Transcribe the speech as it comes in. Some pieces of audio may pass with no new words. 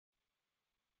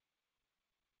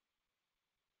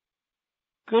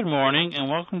Good morning, and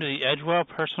welcome to the Edgewell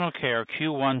Personal Care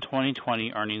Q1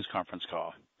 2020 earnings conference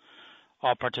call.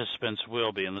 All participants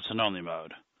will be in listen-only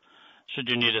mode. Should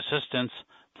you need assistance,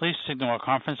 please signal a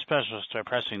conference specialist by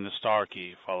pressing the star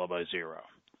key followed by 0.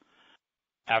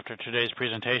 After today's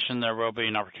presentation, there will be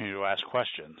an opportunity to ask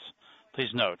questions. Please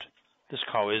note, this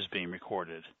call is being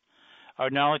recorded. I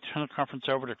would now like to turn the conference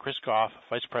over to Chris Goff,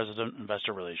 Vice President,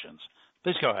 Investor Relations.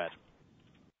 Please go ahead.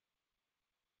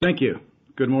 Thank you.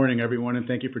 Good morning, everyone, and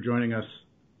thank you for joining us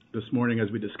this morning as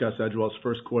we discuss Edgewell's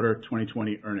first quarter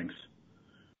 2020 earnings.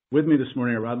 With me this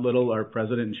morning are Rod Little, our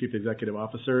President and Chief Executive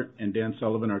Officer, and Dan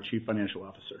Sullivan, our Chief Financial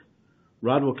Officer.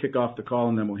 Rod will kick off the call,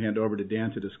 and then we'll hand over to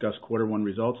Dan to discuss quarter one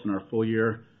results and our full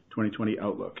year 2020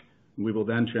 outlook. We will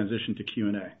then transition to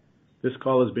Q&A. This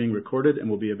call is being recorded and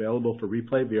will be available for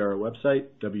replay via our website,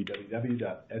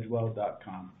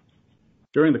 www.edgewell.com.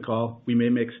 During the call, we may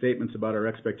make statements about our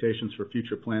expectations for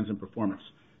future plans and performance.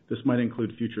 This might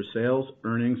include future sales,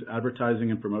 earnings,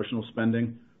 advertising and promotional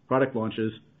spending, product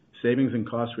launches, savings and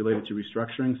costs related to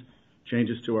restructurings,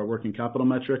 changes to our working capital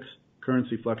metrics,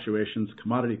 currency fluctuations,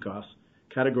 commodity costs,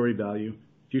 category value,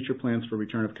 future plans for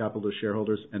return of capital to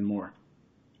shareholders, and more.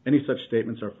 Any such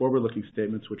statements are forward-looking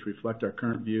statements which reflect our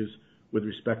current views with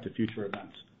respect to future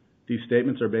events. These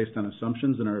statements are based on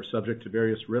assumptions and are subject to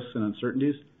various risks and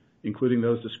uncertainties, including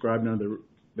those described under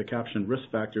the caption Risk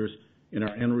Factors in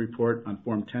our annual report on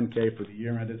Form 10-K for the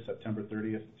year ended September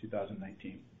 30th,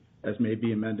 2019, as may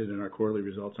be amended in our quarterly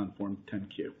results on Form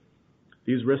 10-Q.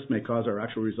 These risks may cause our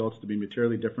actual results to be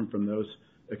materially different from those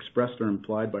expressed or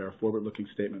implied by our forward-looking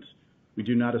statements. We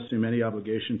do not assume any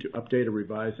obligation to update or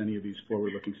revise any of these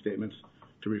forward-looking statements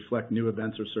to reflect new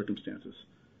events or circumstances,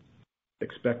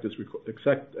 except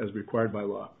as required by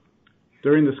law.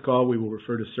 During this call, we will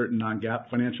refer to certain non-GAAP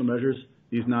financial measures.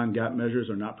 These non-GAAP measures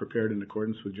are not prepared in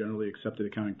accordance with generally accepted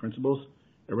accounting principles.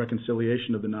 A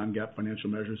reconciliation of the non-GAAP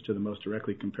financial measures to the most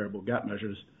directly comparable GAAP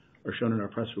measures are shown in our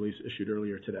press release issued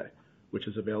earlier today, which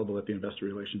is available at the Investor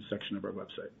Relations section of our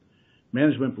website.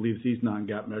 Management believes these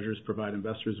non-GAAP measures provide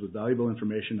investors with valuable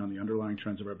information on the underlying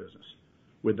trends of our business.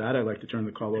 With that, I'd like to turn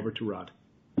the call over to Rod.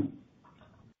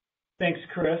 Thanks,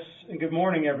 Chris, and good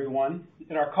morning, everyone.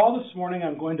 In our call this morning,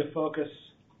 I'm going to focus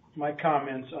my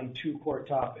comments on two core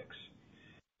topics.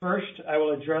 First, I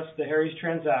will address the Harry's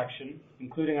transaction,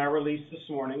 including our release this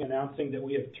morning announcing that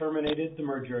we have terminated the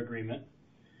merger agreement.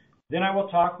 Then I will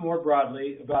talk more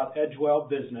broadly about Edgewell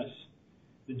business,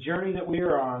 the journey that we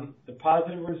are on, the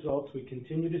positive results we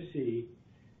continue to see,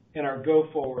 and our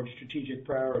go-forward strategic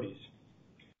priorities.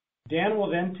 Dan will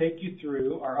then take you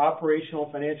through our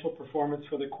operational financial performance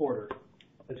for the quarter,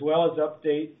 as well as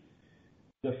update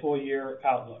the full year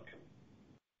outlook.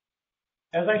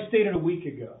 As I stated a week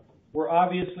ago, we're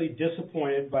obviously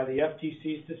disappointed by the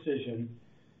FTC's decision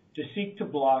to seek to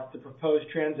block the proposed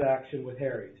transaction with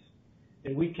Harry's,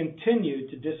 and we continue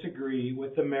to disagree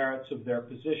with the merits of their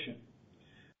position.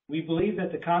 We believe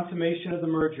that the consummation of the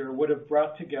merger would have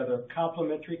brought together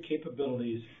complementary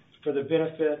capabilities for the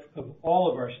benefit of all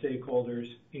of our stakeholders,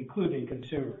 including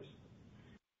consumers.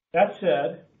 That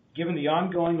said, given the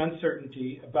ongoing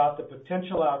uncertainty about the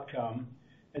potential outcome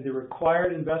and the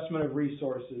required investment of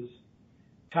resources,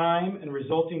 time, and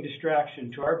resulting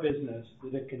distraction to our business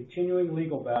that a continuing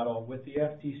legal battle with the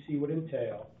FTC would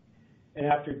entail, and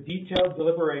after detailed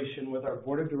deliberation with our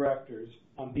board of directors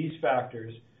on these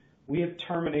factors, we have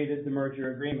terminated the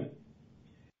merger agreement.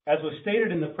 As was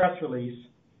stated in the press release,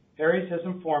 Harry's has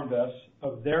informed us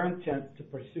of their intent to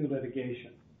pursue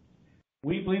litigation.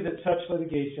 We believe that such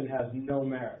litigation has no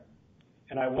merit,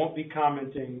 and I won't be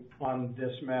commenting on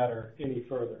this matter any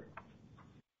further.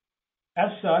 As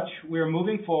such, we are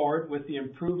moving forward with the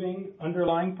improving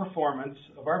underlying performance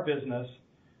of our business,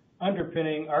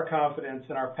 underpinning our confidence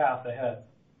in our path ahead.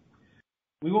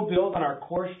 We will build on our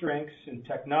core strengths in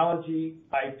technology,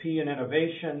 IP, and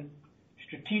innovation,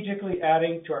 strategically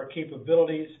adding to our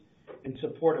capabilities in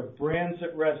support of brands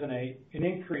that resonate and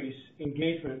increase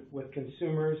engagement with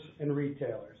consumers and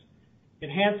retailers,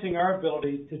 enhancing our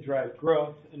ability to drive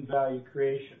growth and value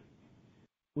creation.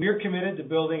 We are committed to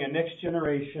building a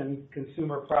next-generation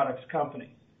consumer products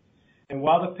company. And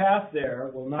while the path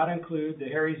there will not include the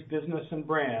Harry's business and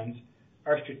brands,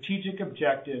 our strategic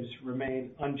objectives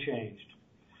remain unchanged.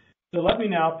 So let me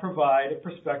now provide a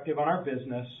perspective on our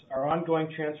business, our ongoing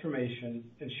transformation,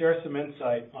 and share some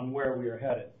insight on where we are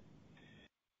headed.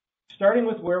 Starting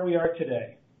with where we are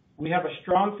today, we have a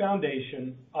strong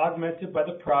foundation augmented by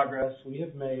the progress we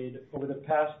have made over the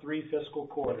past 3 fiscal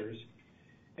quarters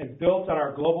and built on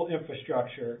our global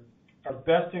infrastructure, our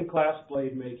best-in-class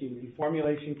blade making and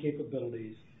formulation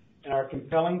capabilities, and our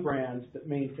compelling brands that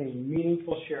maintain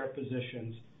meaningful share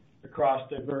positions across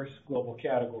diverse global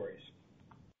categories.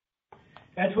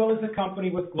 Edgewell is a company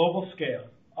with global scale,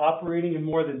 operating in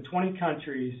more than 20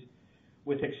 countries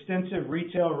with extensive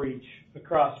retail reach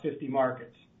across 50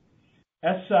 markets.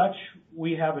 As such,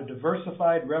 we have a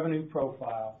diversified revenue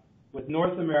profile, with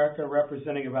North America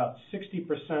representing about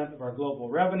 60% of our global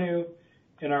revenue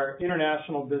and our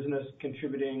international business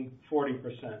contributing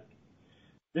 40%.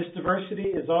 This diversity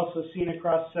is also seen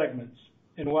across segments,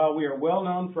 and while we are well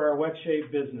known for our wet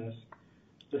shave business,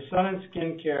 the sun and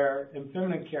skin care and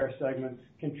feminine care segments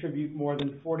contribute more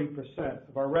than 40%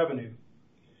 of our revenue.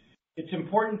 It's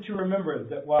important to remember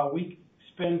that while we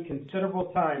spend considerable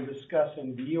time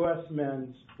discussing the U.S.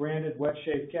 men's branded wet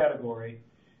shave category,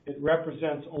 it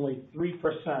represents only 3%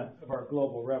 of our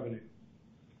global revenue.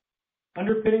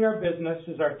 Underpinning our business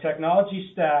is our technology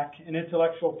stack and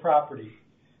intellectual property,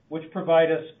 which provide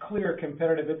us clear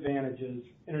competitive advantages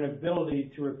and an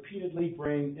ability to repeatedly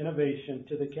bring innovation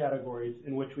to the categories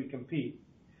in which we compete.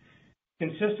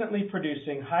 Consistently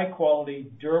producing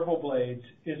high-quality, durable blades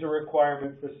is a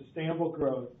requirement for sustainable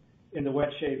growth in the wet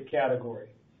shave category,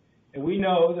 and we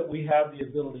know that we have the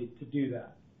ability to do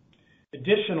that.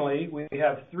 Additionally, we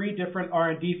have 3 different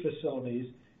R&D facilities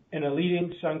and a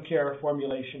leading sun care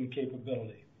formulation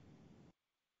capability.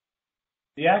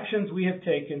 The actions we have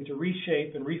taken to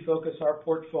reshape and refocus our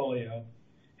portfolio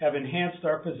have enhanced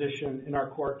our position in our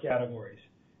core categories: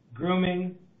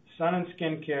 grooming, sun and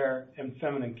skin care, and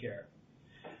feminine care.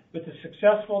 With the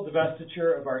successful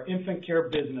divestiture of our infant care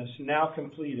business now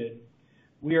completed,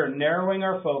 we are narrowing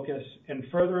our focus and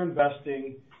further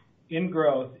investing in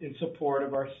growth in support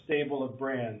of our stable of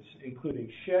brands, including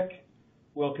Schick,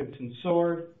 Wilkinson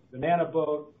Sword, Banana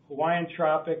Boat, Hawaiian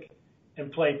Tropic,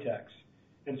 and Playtex,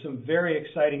 and some very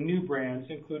exciting new brands,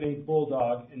 including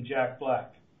Bulldog and Jack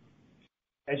Black.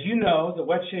 As you know, the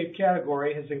wet shave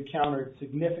category has encountered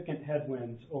significant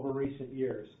headwinds over recent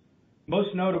years,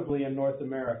 most notably in North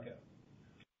America.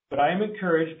 But I am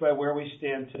encouraged by where we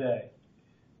stand today.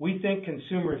 We think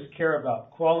consumers care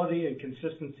about quality and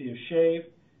consistency of shave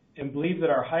and believe that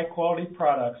our high-quality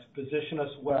products position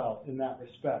us well in that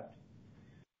respect.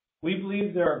 We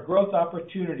believe there are growth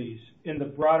opportunities in the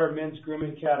broader men's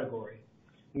grooming category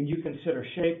when you consider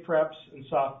shave preps and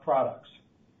soft products.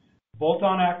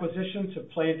 Bolt-on acquisitions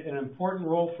have played an important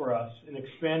role for us in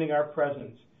expanding our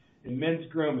presence in men's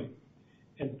grooming,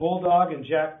 and Bulldog and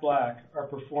Jack Black are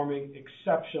performing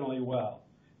exceptionally well,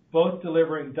 both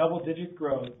delivering double-digit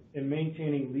growth and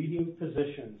maintaining leading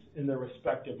positions in their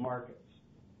respective markets.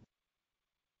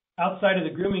 Outside of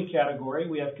the grooming category,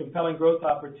 we have compelling growth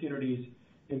opportunities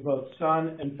in both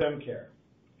sun and fem care.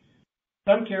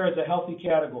 Sun care is a healthy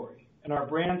category, and our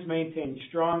brands maintain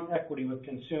strong equity with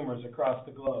consumers across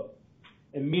the globe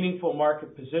and meaningful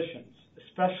market positions,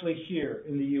 especially here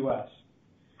in the U.S.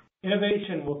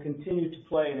 Innovation will continue to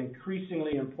play an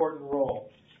increasingly important role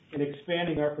in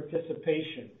expanding our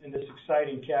participation in this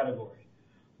exciting category,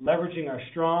 leveraging our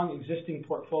strong existing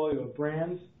portfolio of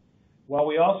brands, while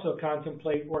we also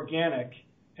contemplate organic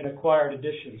and acquired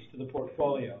additions to the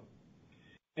portfolio.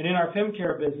 And in our fem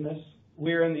care business,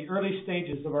 we are in the early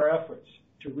stages of our efforts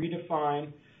to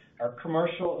redefine our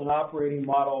commercial and operating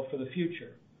model for the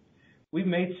future. We've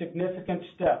made significant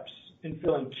steps in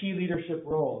filling key leadership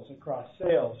roles across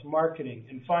sales, marketing,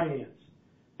 and finance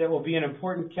that will be an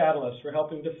important catalyst for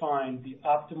helping define the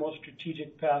optimal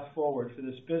strategic path forward for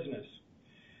this business.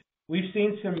 We've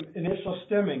seen some initial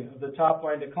stemming of the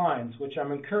top-line declines, which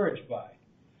I'm encouraged by,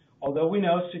 although we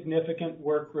know significant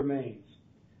work remains.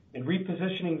 And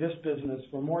repositioning this business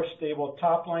for more stable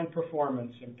top-line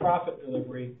performance and profit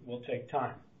delivery will take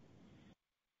time.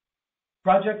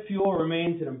 Project Fuel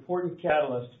remains an important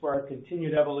catalyst for our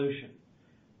continued evolution,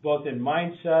 both in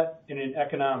mindset and in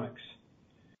economics.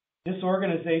 This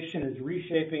organization is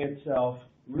reshaping itself,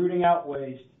 rooting out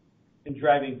waste, and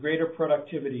driving greater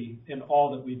productivity in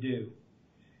all that we do.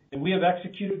 And we have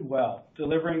executed well,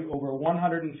 delivering over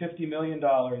 $150 million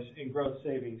in gross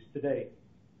savings to date.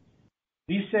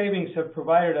 These savings have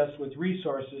provided us with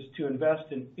resources to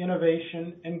invest in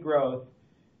innovation and growth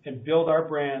and build our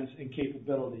brands and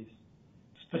capabilities.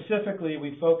 Specifically,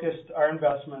 we focused our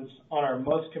investments on our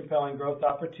most compelling growth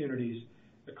opportunities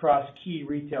across key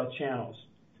retail channels.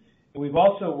 And we've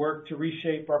also worked to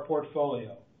reshape our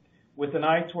portfolio with an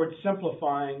eye towards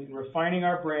simplifying and refining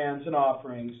our brands and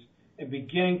offerings and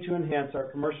beginning to enhance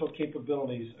our commercial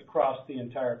capabilities across the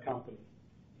entire company.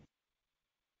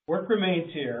 Work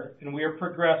remains here, and we are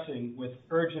progressing with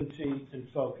urgency and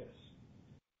focus.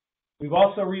 We've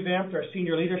also revamped our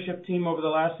senior leadership team over the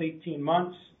last 18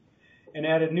 months and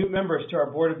added new members to our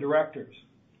board of directors.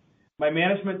 My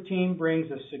management team brings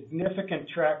a significant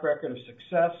track record of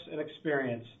success and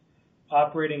experience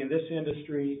operating in this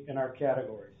industry and our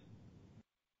categories.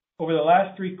 Over the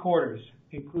last 3 quarters,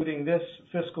 including this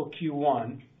fiscal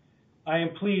Q1, I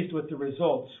am pleased with the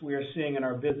results we are seeing in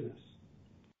our business.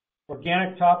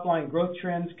 Organic top-line growth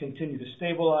trends continue to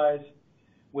stabilize,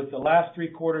 with the last 3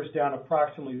 quarters down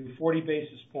approximately 40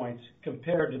 basis points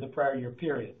compared to the prior year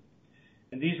period.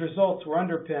 And these results were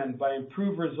underpinned by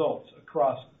improved results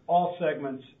across all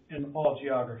segments and all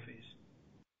geographies.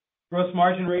 Gross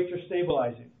margin rates are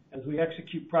stabilizing as we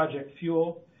execute Project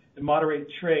Fuel and moderate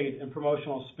trade and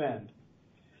promotional spend.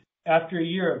 After a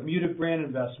year of muted brand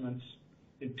investments,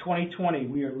 in 2020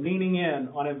 we are leaning in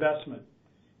on investment,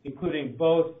 including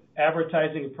both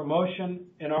advertising and promotion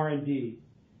and R&D,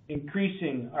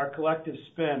 increasing our collective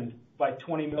spend by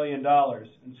 $20 million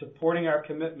and supporting our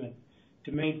commitment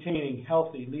to maintaining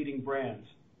healthy leading brands.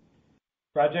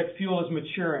 Project Fuel is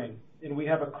maturing, and we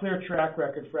have a clear track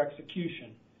record for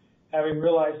execution, having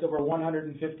realized over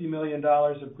 $150 million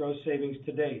of gross savings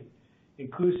to date,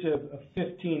 inclusive of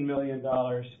 $15 million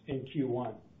in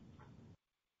Q1.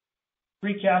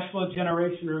 Free cash flow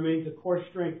generation remains a core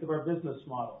strength of our business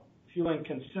model, fueling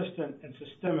consistent and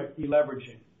systemic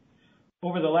deleveraging.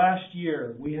 Over the last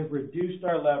year, we have reduced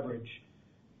our leverage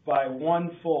by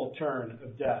 1 full turn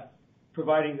of debt,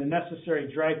 providing the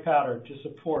necessary dry powder to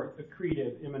support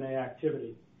accretive M&A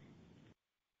activity.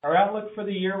 Our outlook for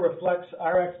the year reflects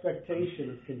our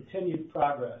expectation of continued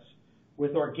progress,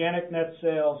 with organic net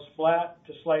sales flat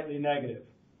to slightly negative,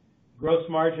 gross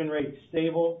margin rate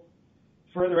stable,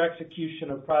 further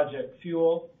execution of Project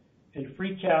Fuel, and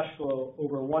free cash flow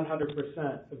over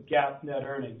 100% of GAAP net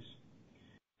earnings.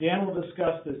 Dan will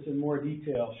discuss this in more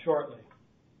detail shortly.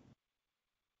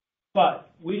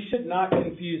 But we should not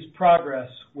confuse progress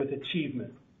with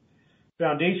achievement.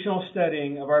 Foundational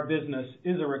studying of our business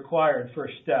is a required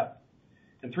first step,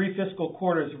 and 3 fiscal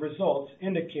quarters of results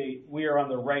indicate we are on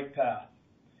the right path.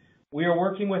 We are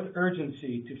working with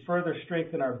urgency to further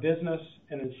strengthen our business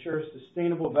and ensure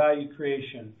sustainable value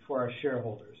creation for our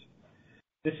shareholders.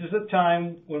 This is a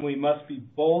time when we must be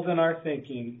bold in our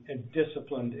thinking and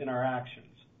disciplined in our actions.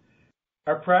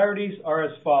 Our priorities are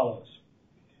as follows.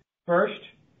 First,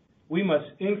 we must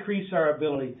increase our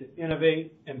ability to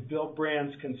innovate and build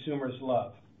brands consumers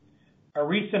love. Our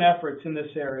recent efforts in this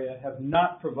area have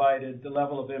not provided the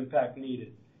level of impact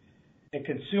needed, and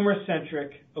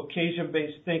consumer-centric,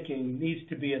 occasion-based thinking needs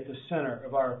to be at the center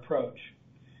of our approach.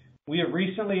 We have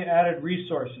recently added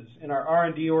resources in our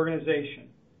R&D organization,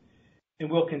 and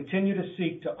will continue to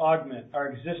seek to augment our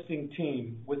existing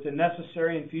team with the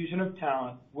necessary infusion of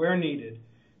talent where needed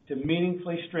to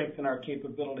meaningfully strengthen our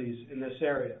capabilities in this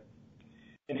area.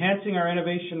 Enhancing our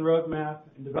innovation roadmap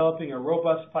and developing a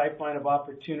robust pipeline of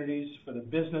opportunities for the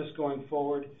business going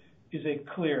forward is a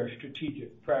clear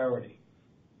strategic priority.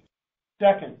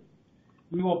 Second,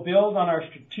 we will build on our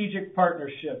strategic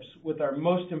partnerships with our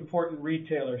most important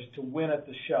retailers to win at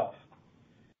the shelf.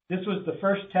 This was the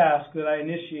first task that I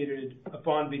initiated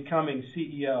upon becoming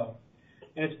CEO,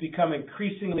 and it's become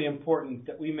increasingly important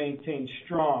that we maintain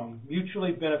strong,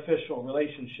 mutually beneficial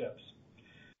relationships.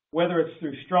 Whether it's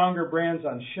through stronger brands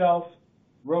on shelf,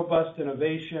 robust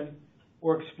innovation,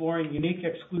 or exploring unique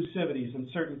exclusivities in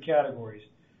certain categories,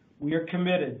 we are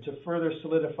committed to further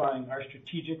solidifying our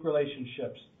strategic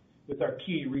relationships with our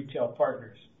key retail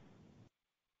partners.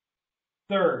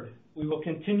 Third, we will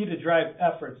continue to drive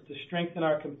efforts to strengthen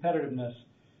our competitiveness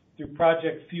through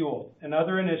Project Fuel and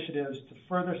other initiatives to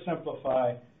further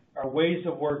simplify our ways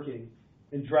of working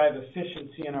and drive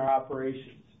efficiency in our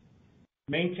operations,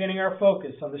 maintaining our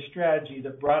focus on the strategy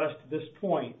that brought us to this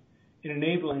point in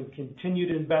enabling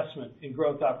continued investment in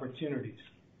growth opportunities.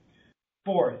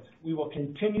 Fourth, we will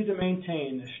continue to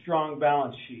maintain a strong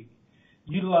balance sheet,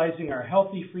 utilizing our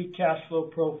healthy free cash flow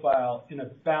profile in a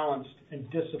balanced and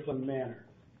disciplined manner,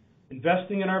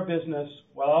 investing in our business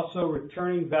while also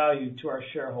returning value to our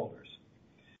shareholders.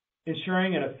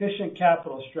 Ensuring an efficient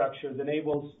capital structure that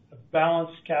enables a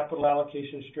balanced capital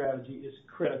allocation strategy is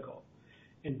critical,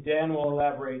 and Dan will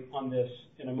elaborate on this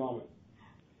in a moment.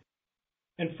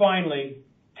 And finally,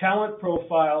 talent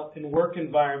profile and work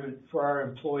environment for our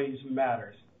employees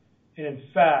matters, and in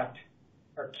fact,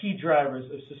 are key drivers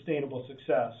of sustainable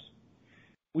success.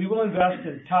 We will invest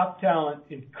in top talent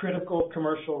in critical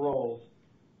commercial roles,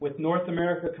 with North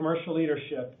America commercial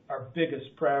leadership our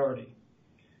biggest priority.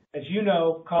 As you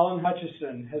know, Colin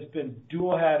Hutchison has been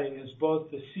dual-hatting as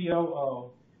both the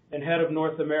COO and head of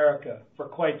North America for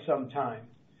quite some time,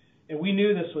 and we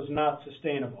knew this was not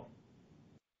sustainable.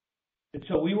 And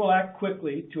so we will act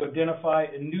quickly to identify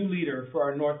a new leader for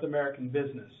our North American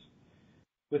business,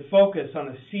 with focus on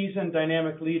a seasoned,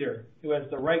 dynamic leader who has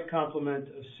the right complement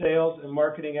of sales and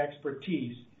marketing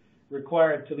expertise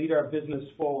required to lead our business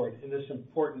forward in this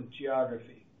important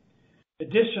geography.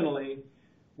 Additionally,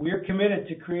 we are committed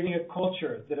to creating a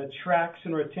culture that attracts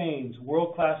and retains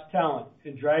world-class talent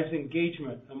and drives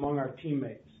engagement among our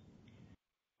teammates.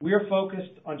 We are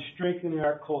focused on strengthening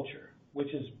our culture,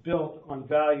 which is built on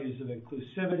values of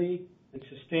inclusivity and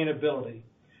sustainability,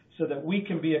 so that we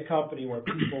can be a company where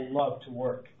people love to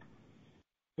work.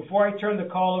 Before I turn the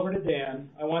call over to Dan,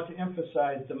 I want to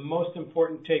emphasize the most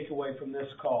important takeaway from this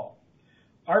call.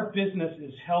 Our business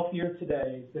is healthier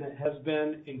today than it has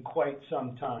been in quite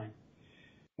some time.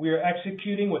 We are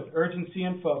executing with urgency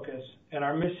and focus, and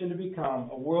our mission to become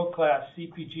a world-class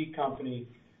CPG company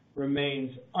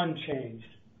remains unchanged.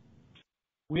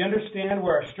 We understand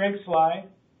where our strengths lie.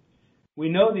 We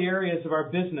know the areas of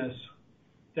our business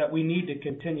that we need to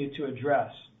continue to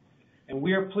address, and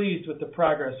we are pleased with the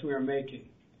progress we are making.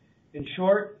 In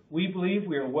short, we believe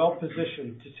we are well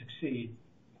positioned to succeed,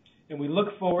 and we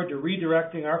look forward to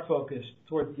redirecting our focus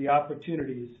towards the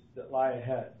opportunities that lie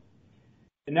ahead.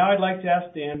 And now I'd like to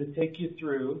ask Dan to take you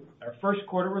through our first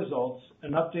quarter results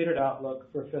and updated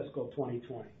outlook for fiscal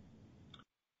 2020.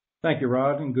 Thank you,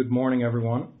 Rod, and good morning,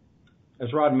 everyone.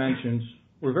 As Rod mentioned,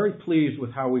 we're very pleased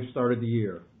with how we've started the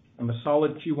year, and the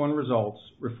solid Q1 results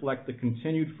reflect the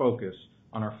continued focus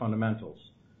on our fundamentals.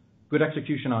 Good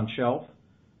execution on shelf,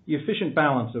 the efficient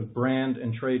balance of brand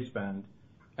and trade spend,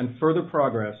 and further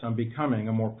progress on becoming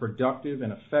a more productive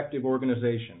and effective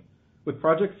organization, with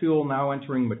Project Fuel now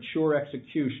entering mature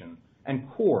execution and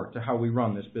core to how we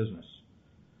run this business.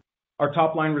 Our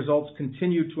top-line results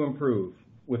continue to improve,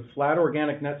 with flat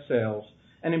organic net sales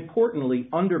and importantly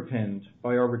underpinned by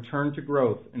our return to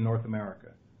growth in North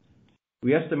America.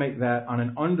 We estimate that on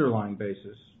an underlying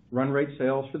basis, run rate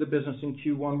sales for the business in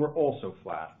Q1 were also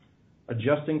flat,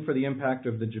 adjusting for the impact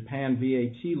of the Japan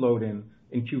VAT load-in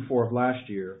in Q4 of last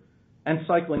year and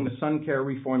cycling the sun care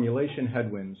reformulation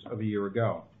headwinds of a year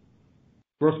ago.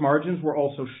 Gross margins were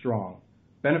also strong,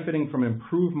 benefiting from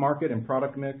improved market and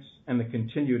product mix and the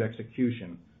continued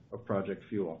execution of Project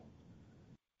Fuel.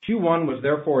 Q1 was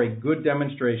therefore a good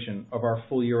demonstration of our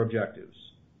full-year objectives,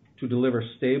 to deliver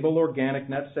stable organic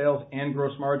net sales and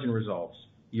gross margin results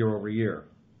year over year.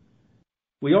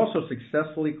 We also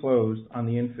successfully closed on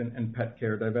the infant and pet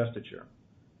care divestiture,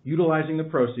 utilizing the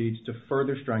proceeds to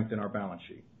further strengthen our balance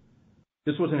sheet.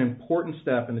 This was an important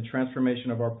step in the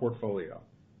transformation of our portfolio,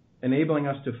 enabling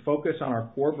us to focus on our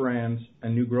core brands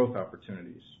and new growth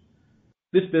opportunities.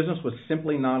 This business was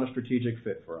simply not a strategic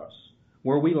fit for us,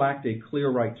 where we lacked a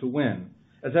clear right to win,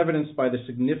 as evidenced by the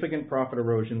significant profit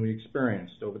erosion we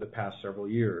experienced over the past several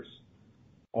years.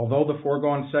 Although the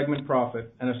foregone segment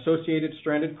profit and associated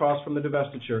stranded costs from the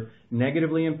divestiture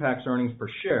negatively impacts earnings per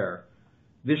share,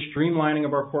 this streamlining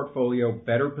of our portfolio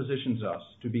better positions us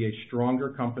to be a stronger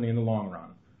company in the long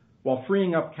run, while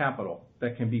freeing up capital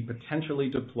that can be potentially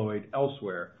deployed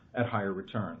elsewhere at higher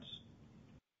returns.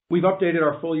 We've updated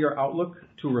our full-year outlook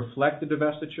to reflect the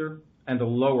divestiture and a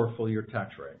lower full-year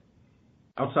tax rate.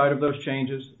 Outside of those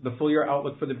changes, the full-year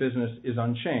outlook for the business is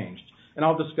unchanged, and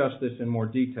I'll discuss this in more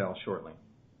detail shortly.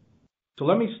 So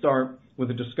let me start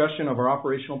with a discussion of our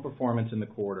operational performance in the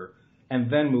quarter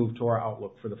and then move to our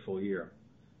outlook for the full year.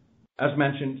 As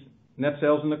mentioned, net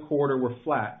sales in the quarter were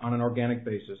flat on an organic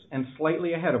basis and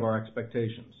slightly ahead of our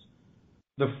expectations.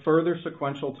 The further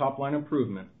sequential top-line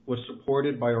improvement was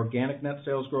supported by organic net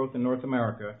sales growth in North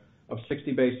America of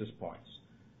 60 basis points,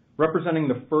 representing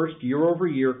the first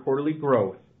year-over-year quarterly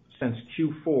growth since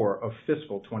Q4 of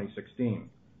fiscal 2016.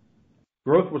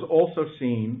 Growth was also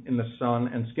seen in the sun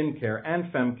and skincare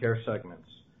and fem care segments.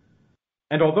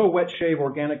 And although wet shave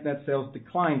organic net sales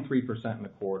declined 3% in the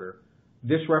quarter,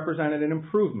 this represented an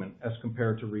improvement as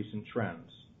compared to recent trends.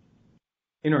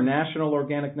 International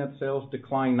organic net sales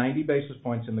declined 90 basis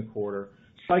points in the quarter,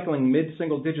 cycling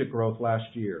mid-single-digit growth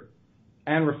last year,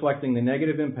 and reflecting the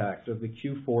negative impact of the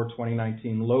Q4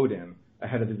 2019 load-in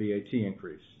ahead of the VAT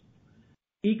increase.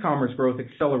 E-commerce growth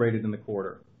accelerated in the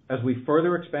quarter as we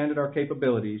further expanded our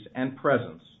capabilities and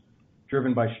presence,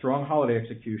 driven by strong holiday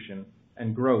execution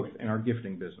and growth in our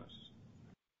gifting business.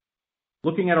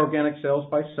 Looking at organic sales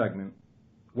by segment,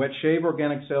 wet shave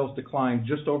organic sales declined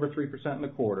just over 3% in the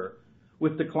quarter,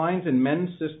 with declines in men's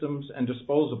systems and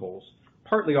disposables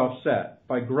partly offset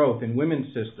by growth in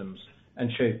women's systems and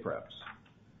shave preps.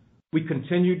 We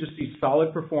continued to see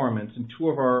solid performance in two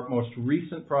of our most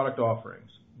recent product offerings,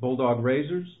 Bulldog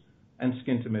razors and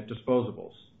Skintimate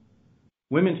disposables.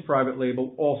 Women's private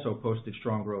label also posted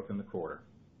strong growth in the quarter.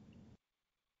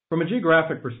 From a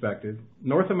geographic perspective,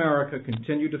 North America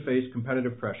continued to face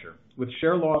competitive pressure, with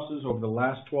share losses over the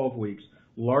last 12 weeks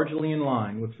largely in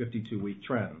line with 52-week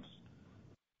trends.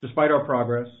 Despite our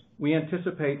progress, we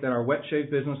anticipate that our wet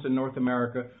shave business in North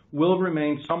America will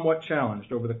remain somewhat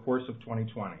challenged over the course of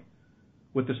 2020,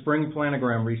 with the spring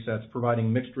planogram resets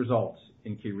providing mixed results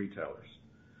in key retailers.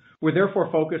 We're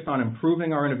therefore focused on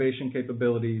improving our innovation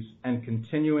capabilities and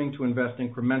continuing to invest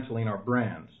incrementally in our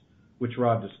brands, which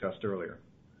Rod discussed earlier.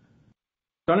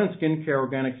 Sun and Skincare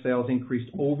organic sales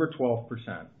increased over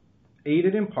 12%,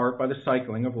 aided in part by the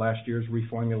cycling of last year's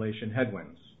reformulation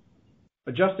headwinds.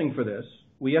 Adjusting for this,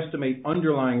 we estimate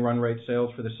underlying run rate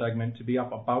sales for the segment to be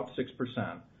up about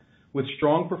 6%, with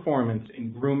strong performance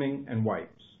in grooming and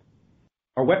wipes.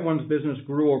 Our Wet Ones business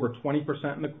grew over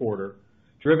 20% in the quarter,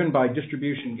 driven by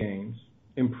distribution gains,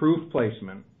 improved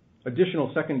placement,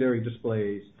 additional secondary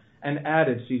displays, and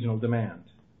added seasonal demand.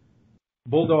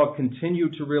 Bulldog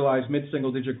continued to realize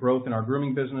mid-single-digit growth in our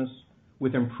grooming business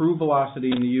with improved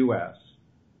velocity in the U.S.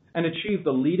 and achieved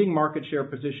the leading market share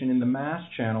position in the mass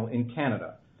channel in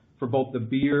Canada for both the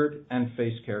beard and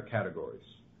face care categories.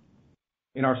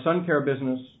 In our sun care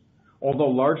business, although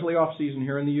largely off-season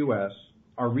here in the U.S.,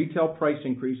 our retail price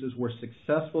increases were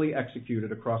successfully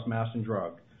executed across mass and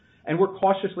drug, and we're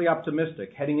cautiously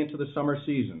optimistic heading into the summer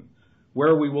season,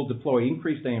 where we will deploy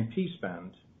increased A&P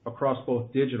spend across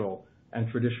both digital and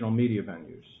traditional media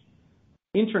venues.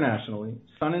 Internationally,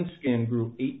 Sun and Skin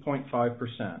grew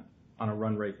 8.5% on a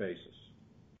run rate basis.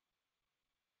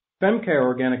 Fem Care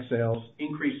organic sales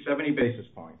increased 70 basis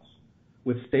points,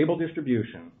 with stable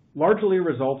distribution, largely a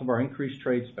result of our increased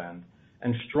trade spend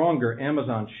and stronger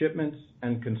Amazon shipments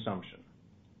and consumption.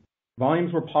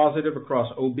 Volumes were positive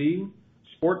across OB,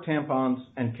 sport tampons,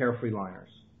 and carefree liners.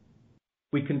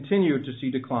 We continued to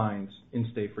see declines in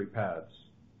stay-free pads.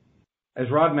 As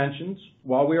Rod mentioned,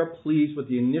 while we are pleased with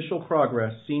the initial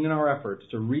progress seen in our efforts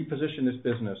to reposition this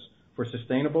business for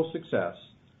sustainable success,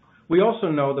 we also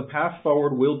know the path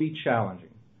forward will be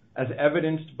challenging, as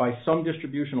evidenced by some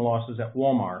distribution losses at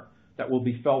Walmart that will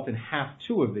be felt in half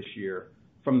two of this year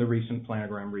from the recent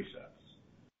planogram resets.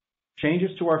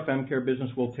 Changes to our Fem Care business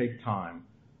will take time,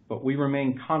 but we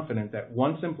remain confident that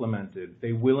once implemented,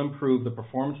 they will improve the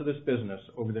performance of this business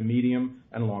over the medium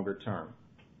and longer term.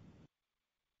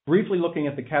 Briefly looking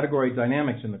at the category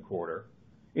dynamics in the quarter,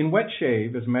 in wet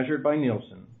shave, as measured by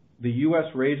Nielsen, the U.S.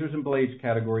 razors and blades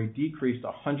category decreased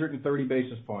 130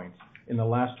 basis points in the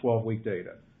last 12-week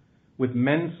data, with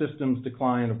men's systems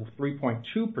decline of 3.2%,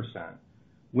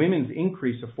 women's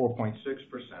increase of 4.6%,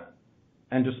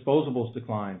 and disposables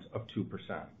declines of 2%.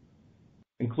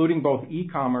 Including both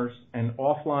e-commerce and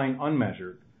offline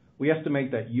unmeasured, we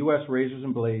estimate that U.S. razors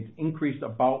and blades increased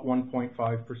about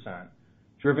 1.5%,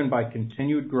 driven by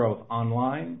continued growth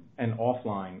online and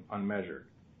offline unmeasured.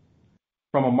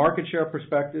 From a market share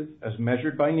perspective, as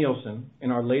measured by Nielsen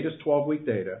in our latest 12-week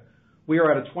data, we are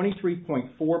at a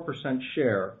 23.4%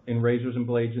 share in razors and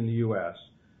blades in the U.S.,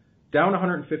 down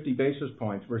 150 basis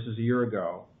points versus a year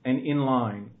ago, and in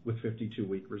line with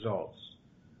 52-week results.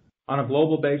 On a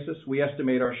global basis, we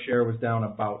estimate our share was down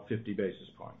about 50 basis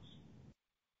points.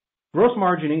 Gross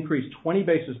margin increased 20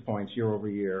 basis points year over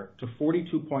year to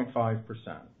 42.5%.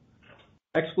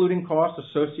 Excluding costs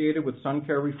associated with sun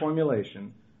care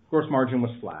reformulation, gross margin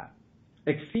was flat,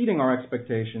 exceeding our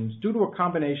expectations due to a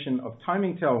combination of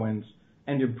timing tailwinds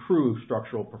and improved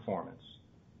structural performance.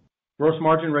 Gross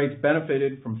margin rates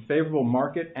benefited from favorable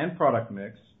market and product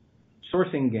mix,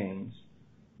 sourcing gains,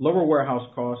 lower warehouse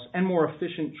costs, and more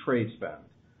efficient trade spend,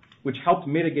 which helped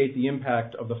mitigate the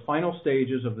impact of the final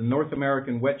stages of the North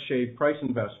American wet shave price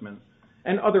investment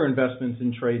and other investments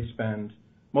in trade spend,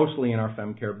 mostly in our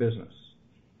Fem Care business.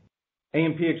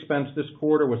 A&P expense this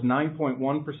quarter was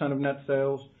 9.1% of net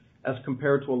sales as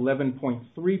compared to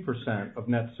 11.3% of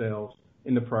net sales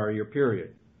in the prior year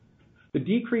period. The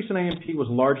decrease in A&P was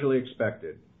largely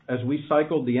expected as we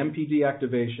cycled the MPD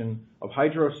activation of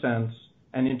HydroSense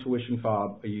and Intuition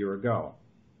Fob a year ago.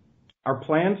 Our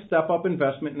planned step-up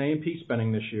investment in A&P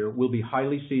spending this year will be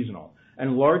highly seasonal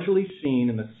and largely seen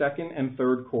in the second and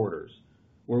third quarters,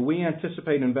 where we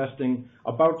anticipate investing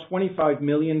about $25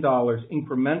 million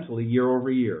incrementally year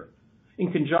over year,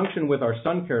 in conjunction with our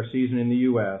sun care season in the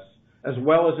U.S., as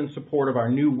well as in support of our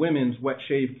new women's wet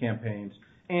shave campaigns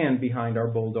and behind our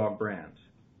Bulldog brand.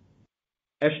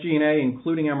 SG&A,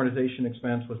 including amortization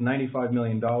expense, was $95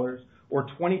 million, or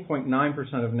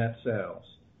 20.9% of net sales,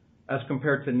 as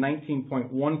compared to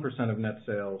 19.1% of net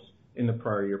sales in the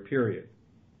prior year period.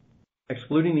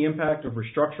 Excluding the impact of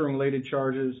restructuring-related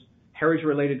charges,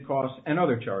 Harry's-related costs, and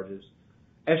other charges,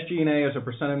 SG&A as a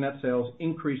percent of net sales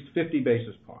increased 50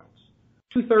 basis points,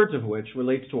 two-thirds of which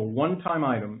relates to a one-time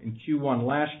item in Q1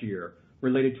 last year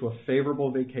related to a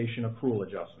favorable vacation accrual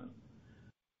adjustment.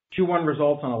 Q1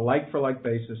 results on a like-for-like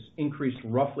basis increased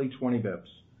roughly 20 bips,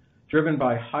 driven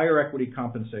by higher equity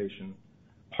compensation,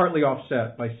 partly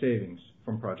offset by savings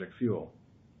from Project Fuel.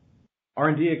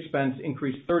 R&D expense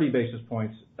increased 30 basis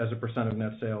points as a percent of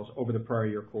net sales over the prior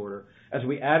year quarter as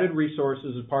we added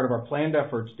resources as part of our planned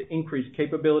efforts to increase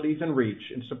capabilities and reach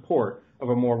in support of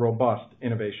a more robust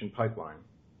innovation pipeline.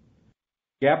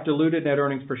 GAAP diluted net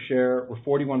earnings per share were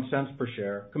 41 cents per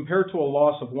share compared to a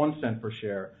loss of 1 cent per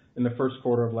share in the first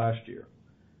quarter of last year.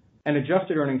 And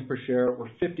adjusted earnings per share were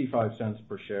 55 cents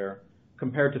per share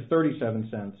compared to 37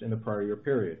 cents in the prior year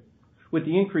period, with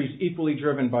the increase equally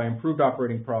driven by improved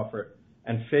operating profit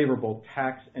and favorable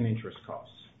tax and interest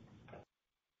costs.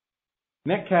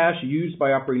 Net cash used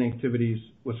by operating activities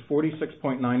was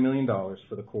 $46.9 million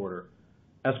for the quarter,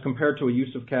 as compared to a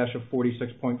use of cash of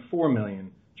 $46.4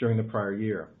 million during the prior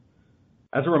year.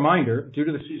 As a reminder, due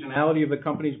to the seasonality of the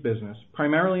company's business,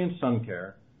 primarily in sun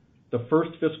care, the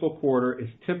first fiscal quarter is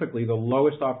typically the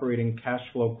lowest operating cash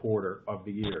flow quarter of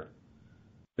the year.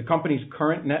 The company's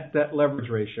current net debt leverage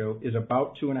ratio is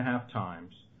about 2.5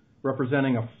 times,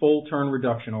 representing a full turn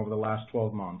reduction over the last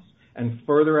 12 months and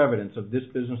further evidence of this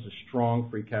business's strong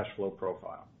free cash flow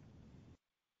profile.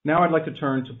 Now I'd like to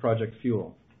turn to Project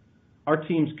Fuel. Our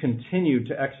teams continued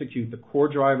to execute the core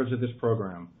drivers of this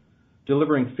program,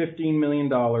 delivering $15 million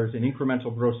in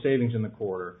incremental gross savings in the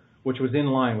quarter, which was in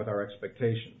line with our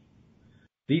expectation.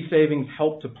 These savings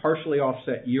helped to partially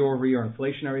offset year-over-year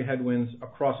inflationary headwinds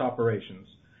across operations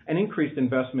and increased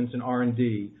investments in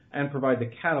R&D and provide the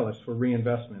catalyst for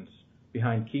reinvestments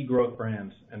behind key growth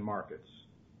brands and markets.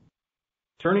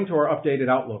 Turning to our updated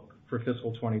outlook for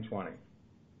fiscal 2020.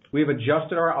 We have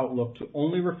adjusted our outlook to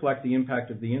only reflect the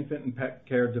impact of the infant and pet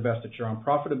care divestiture on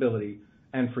profitability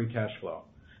and free cash flow,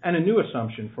 and a new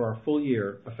assumption for our full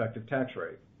year effective tax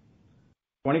rate.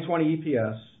 2020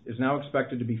 EPS is now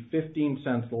expected to be 15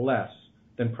 cents less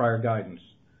than prior guidance,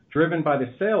 driven by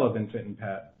the sale of infant and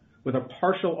pet, with a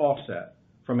partial offset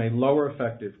from a lower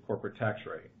effective corporate tax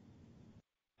rate.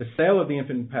 The sale of the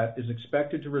infant and pet is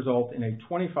expected to result in a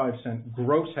 25-cent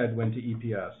gross headwind to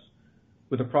EPS,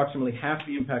 with approximately half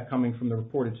the impact coming from the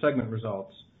reported segment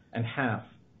results and half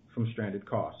from stranded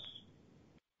costs.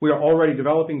 We are already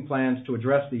developing plans to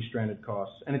address these stranded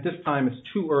costs, and at this time it's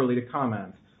too early to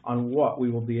comment on what we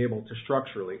will be able to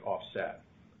structurally offset.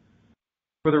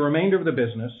 For the remainder of the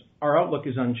business, our outlook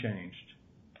is unchanged,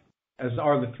 as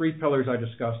are the three pillars I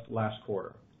discussed last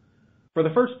quarter. For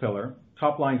the first pillar,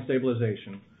 top-line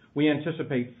stabilization, we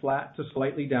anticipate flat to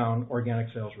slightly down organic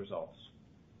sales results.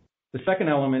 The second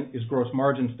element is gross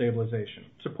margin stabilization,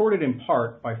 supported in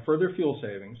part by further fuel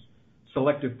savings,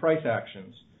 selective price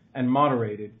actions, and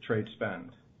moderated trade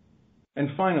spend. And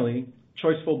finally,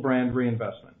 choiceful brand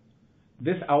reinvestment.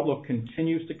 This outlook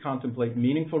continues to contemplate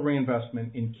meaningful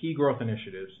reinvestment in key growth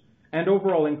initiatives and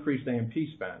overall increased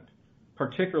A&P spend,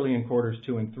 particularly in quarters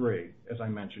 2 and 3, as I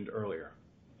mentioned earlier.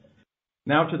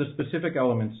 Now to the specific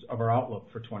elements of our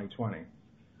outlook for 2020.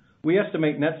 We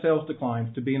estimate net sales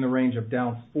declines to be in the range of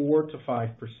down 4 to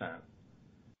 5%.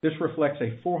 This reflects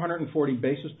a 440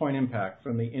 basis point impact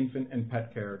from the infant and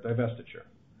pet care divestiture.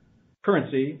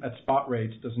 Currency at spot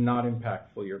rates does not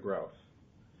impact full year growth.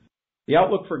 The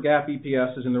outlook for GAAP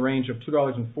EPS is in the range of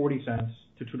 $2.40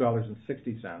 to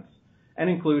 $2.60 and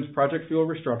includes Project Fuel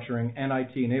restructuring and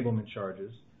IT enablement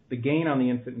charges, the gain on the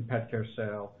infant and pet care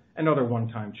sale, and other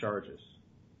one-time charges.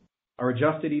 Our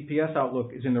adjusted EPS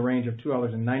outlook is in the range of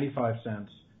 $2.95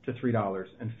 to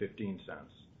 $3.15.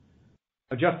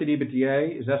 Adjusted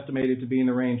EBITDA is estimated to be in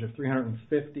the range of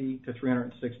 $350 to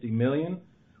 $360 million,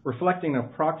 reflecting an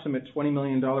approximate $20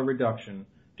 million reduction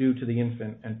due to the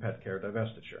infant and pet care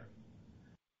divestiture.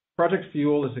 Project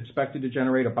Fuel is expected to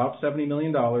generate about $70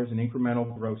 million in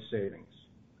incremental gross savings.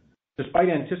 Despite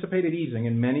anticipated easing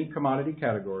in many commodity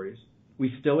categories,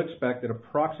 we still expect that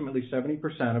approximately 70%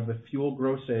 of the fuel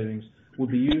gross savings will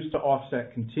be used to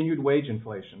offset continued wage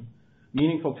inflation,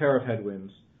 meaningful tariff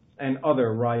headwinds, and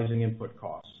other rising input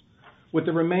costs, with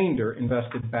the remainder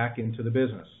invested back into the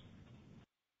business.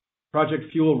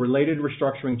 Project Fuel related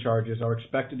restructuring charges are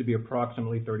expected to be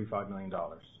approximately $35 million.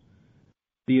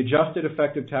 The adjusted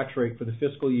effective tax rate for the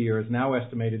fiscal year is now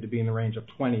estimated to be in the range of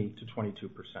 20 to 22%.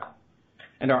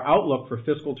 And our outlook for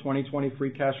fiscal 2020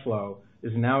 free cash flow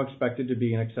is now expected to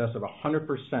be in excess of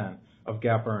 100% of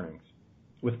GAAP earnings,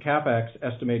 with CapEx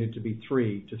estimated to be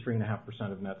 3 to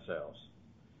 3.5% of net sales.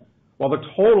 While the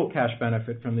total cash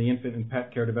benefit from the infant and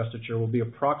pet care divestiture will be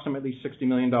approximately $60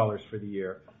 million for the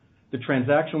year, the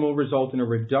transaction will result in a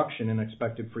reduction in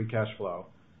expected free cash flow,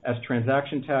 as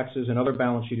transaction taxes and other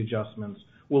balance sheet adjustments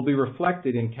will be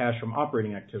reflected in cash from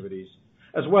operating activities,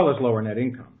 as well as lower net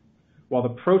income, while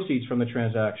the proceeds from the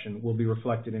transaction will be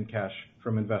reflected in cash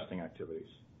from investing activities.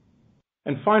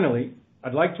 And finally,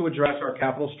 I'd like to address our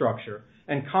capital structure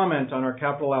and comment on our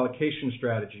capital allocation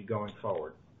strategy going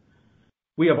forward.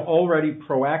 We have already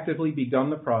proactively begun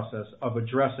the process of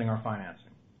addressing our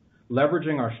financing,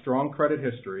 leveraging our strong credit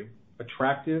history,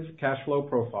 attractive cash flow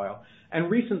profile, and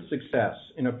recent success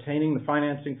in obtaining the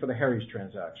financing for the Harry's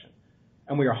transaction.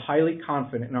 And we are highly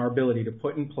confident in our ability to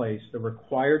put in place the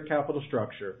required capital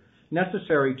structure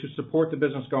necessary to support the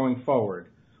business going forward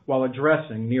while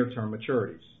addressing near-term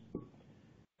maturities.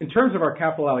 In terms of our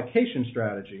capital allocation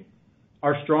strategy,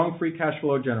 our strong free cash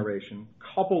flow generation,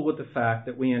 coupled with the fact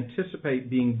that we anticipate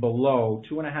being below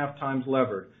 2.5 times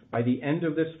levered by the end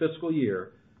of this fiscal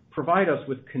year, provide us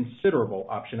with considerable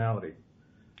optionality.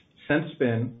 Since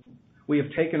spin, we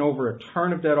have taken over a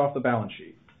turn of debt off the balance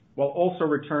sheet, while also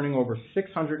returning over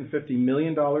 $650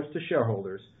 million to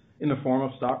shareholders in the form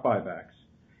of stock buybacks,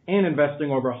 and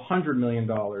investing over $100 million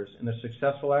in the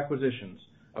successful acquisitions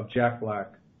of Jack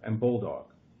Black and Bulldog.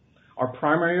 Our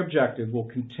primary objective will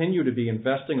continue to be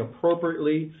investing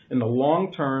appropriately in the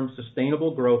long-term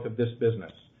sustainable growth of this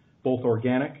business, both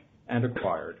organic and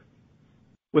acquired.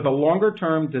 With a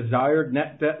longer-term desired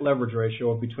net debt leverage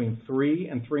ratio of between 3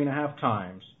 and 3.5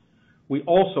 times, we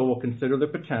also will consider the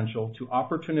potential to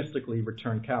opportunistically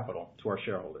return capital to our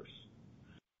shareholders.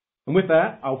 And with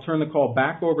that, I'll turn the call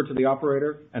back over to the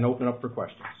operator and open up for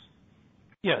questions.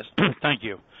 Yes, thank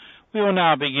you. We will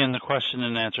now begin the question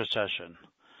and answer session.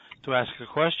 To ask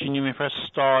a question, you may press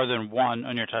star then 1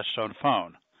 on your touchtone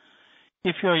phone.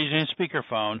 If you are using a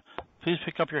speakerphone, please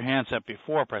pick up your handset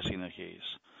before pressing the keys.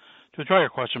 To withdraw your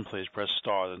question, please press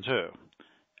star then 2.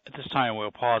 At this time, we'll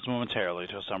pause momentarily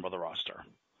to assemble the roster.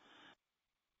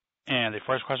 And the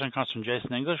first question comes from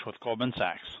Jason English with Goldman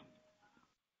Sachs.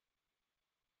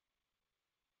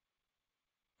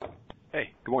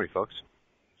 Hey, good morning, folks.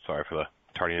 Sorry for the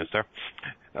tardiness there.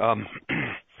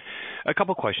 A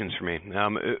couple questions for me.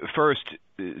 First,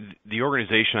 the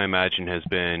organization, I imagine, has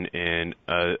been in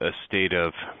a state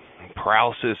of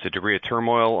paralysis, a degree of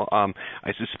turmoil,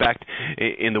 I suspect,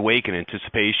 in the wake and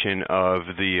anticipation of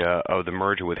the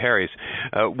merger with Harry's.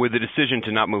 With the decision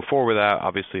to not move forward with that,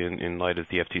 obviously in light of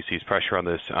the FTC's pressure on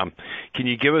this, can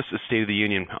you give us a state of the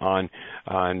union on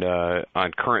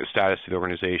current status of the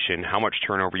organization, how much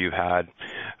turnover you've had,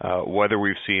 whether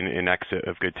we've seen an exit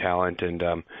of good talent,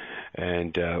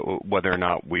 and whether or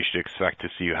not we should expect to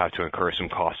see you have to incur some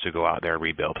costs to go out there and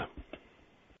rebuild?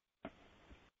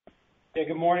 Yeah,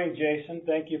 good morning, Jason.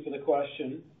 Thank you for the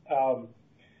question.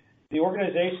 The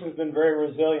organization has been very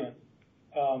resilient.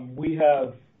 We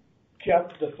have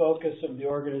kept the focus of the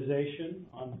organization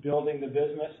on building the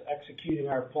business, executing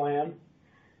our plan,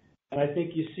 and I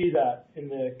think you see that in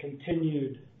the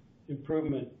continued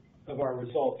improvement of our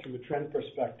results from a trend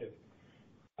perspective.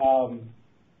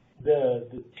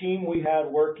 The team we had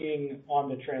working on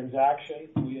the transaction,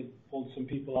 we had pulled some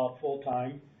people out full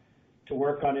time to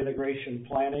work on integration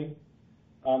planning.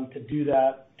 To do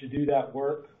that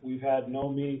work, we've had no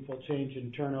meaningful change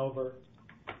in turnover,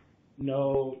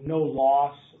 no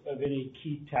loss of any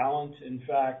key talent. In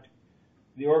fact,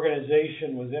 the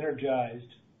organization was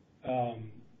energized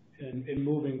in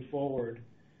moving forward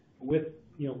with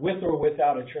or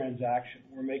without a transaction.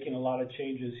 We're making a lot of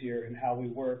changes here in how we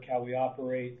work, how we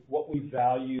operate, what we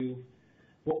value,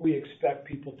 what we expect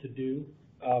people to do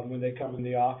when they come in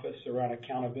the office around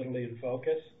accountability and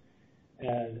focus.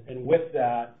 And with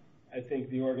that, I think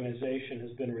the organization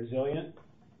has been resilient,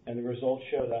 and the results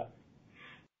show that.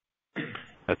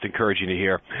 That's encouraging to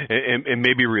hear. And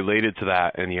maybe related to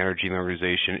that and the energy in the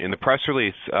organization, in the press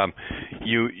release,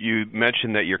 you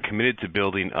mentioned that you're committed to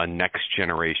building a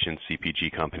next-generation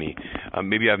CPG company.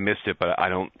 Maybe I've missed it, but I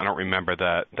don't remember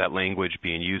that language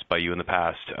being used by you in the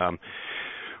past.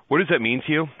 What does that mean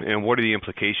to you, and what are the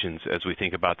implications as we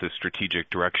think about the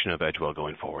strategic direction of Edgewell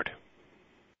going forward?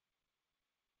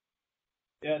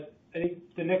 Yeah, I think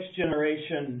the next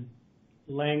generation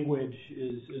language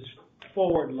is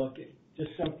forward-looking,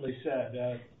 just simply said.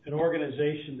 An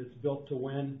organization that's built to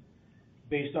win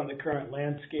based on the current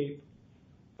landscape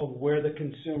of where the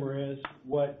consumer is,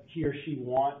 what he or she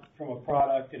wants from a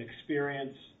product and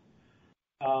experience,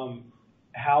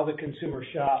 how the consumer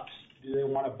shops. Do they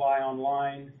want to buy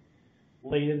online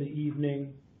late in the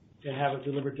evening and have it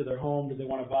delivered to their home? Do they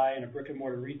want to buy in a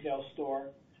brick-and-mortar retail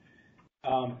store?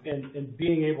 And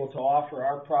being able to offer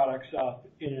our products up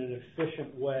in an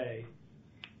efficient way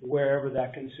wherever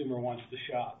that consumer wants to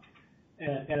shop.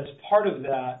 And as part of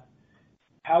that,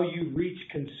 how you reach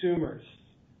consumers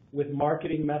with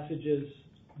marketing messages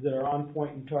that are on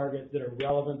point and target, that are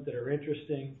relevant, that are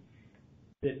interesting,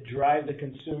 that drive the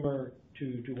consumer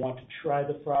to want to try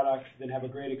the product, then have a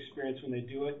great experience when they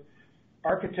do it.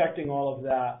 Architecting all of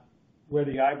that where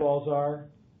the eyeballs are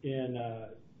in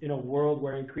a world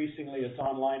where increasingly it's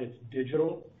online, it's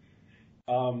digital.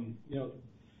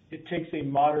 It takes a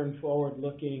modern,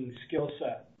 forward-looking skill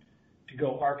set to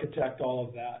go architect all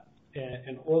of that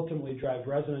and ultimately drive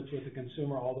resonance with the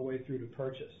consumer all the way through to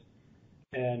purchase.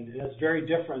 And that's very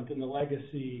different than the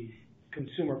legacy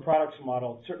consumer products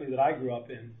model, certainly that I grew up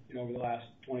in, over the last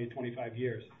 20, 25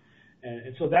 years.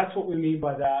 And so that's what we mean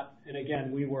by that. And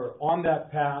again, we were on that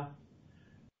path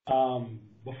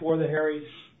before the Harry's,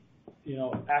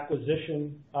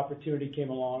 acquisition opportunity came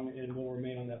along, and we'll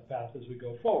remain on that path as we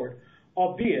go forward.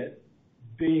 Albeit,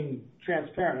 being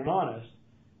transparent and honest,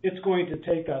 it's going to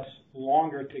take us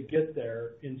longer to get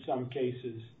there in some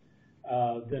cases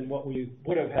than what we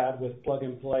would have had with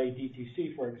plug-and-play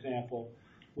DTC, for example,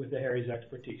 with the Harry's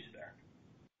expertise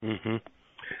there. Mm-hmm.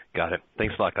 Got it.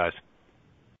 Thanks a lot, guys.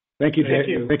 Thank you,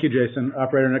 Thank you, Jason.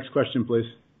 Operator, next question, please.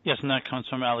 Yes, and that comes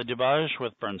from Ali Dibaj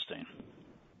with Bernstein.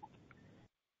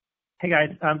 Hey, guys.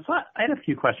 So I had a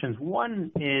few questions.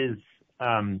 One is,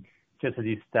 just as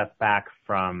you step back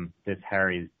from this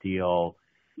Harry's deal,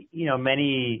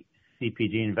 many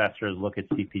CPG investors look at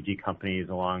CPG companies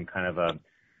along kind of a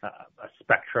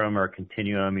spectrum or a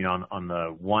continuum. On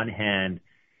the one hand,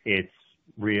 it's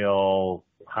real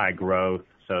high growth,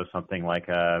 so something like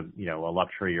a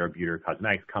luxury or a beauty or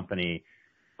cosmetics company.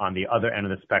 On the other end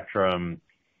of the spectrum,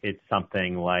 it's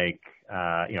something like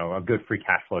a good free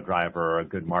cash flow driver, or a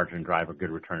good margin driver, good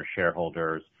return to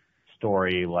shareholders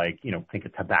story, like think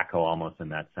of tobacco almost in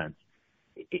that sense.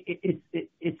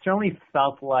 It certainly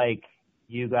felt like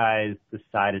you guys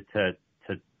decided to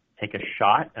take a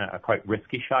shot, a quite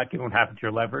risky shot given what happened to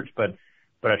your leverage, but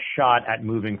a shot at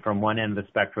moving from one end of the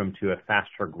spectrum to a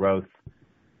faster growth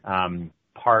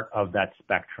part of that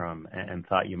spectrum, and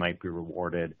thought you might be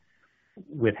rewarded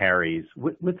with Harry's.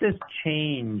 With this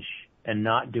change and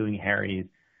not doing Harry's,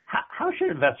 how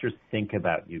should investors think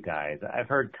about you guys? I've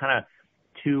heard kind of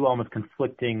two almost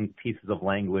conflicting pieces of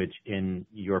language in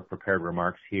your prepared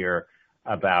remarks here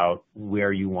about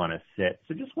where you want to sit.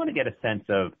 So just want to get a sense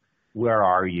of where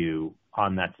are you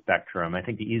on that spectrum. I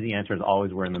think the easy answer is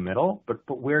always we're in the middle, but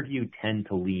where do you tend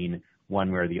to lean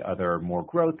one way or the other, more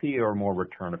growthy or more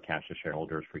return of cash to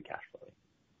shareholders, free cash flow?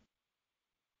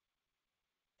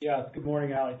 Yeah, good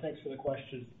morning, Ali. Thanks for the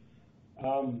question.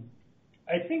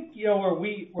 I think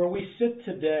where we sit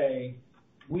today,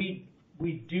 we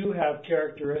do have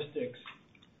characteristics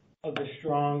of the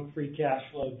strong free cash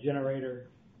flow generator,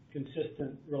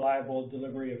 consistent, reliable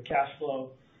delivery of cash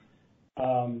flow,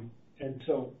 and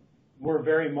so we're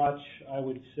very much, I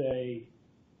would say,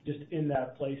 just in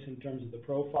that place in terms of the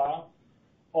profile.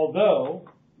 Although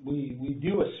we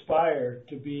do aspire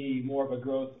to be more of a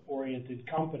growth-oriented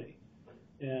company.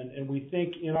 And we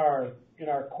think in our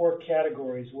core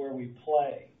categories where we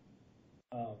play,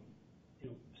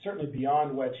 certainly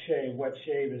beyond wet shave. Wet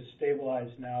shave is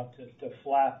stabilized now to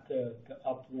flat to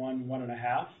up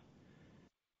 1.5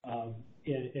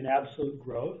 in absolute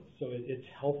growth. So it's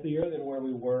healthier than where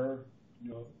we were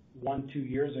 1-2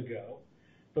 years ago.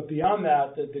 But beyond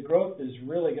that, the growth is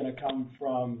really going to come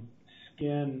from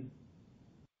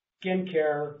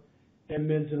skincare and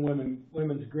men's and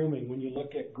women's grooming. When you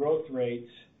look at growth rates,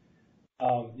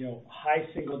 high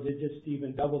single digits to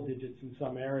even double digits in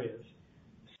some areas.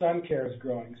 Sun care is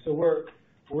growing. So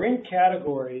we're in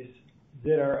categories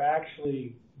that are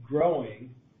actually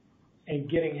growing and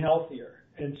getting healthier.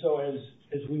 And so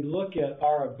as we look at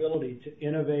our ability to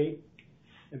innovate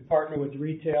and partner with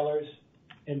retailers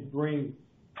and bring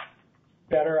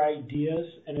better ideas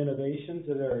and innovations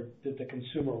that the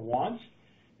consumer wants,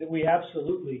 that we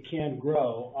absolutely can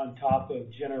grow on top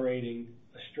of generating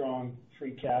a strong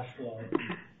free cash flow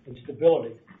and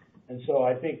stability. And so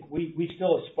I think we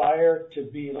still aspire to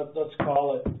be, let's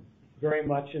call it, very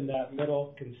much in that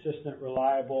middle, consistent,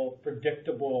 reliable,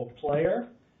 predictable player.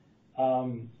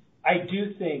 I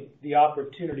do think the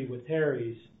opportunity with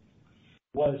Harry's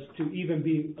was to even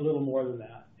be a little more than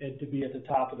that, and to be at the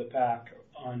top of the pack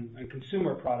on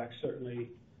consumer products,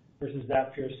 certainly, versus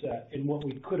that peer set, and what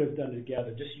we could have done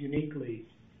together, just uniquely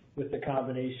with the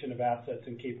combination of assets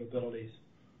and capabilities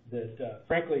that,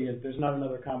 frankly, there's not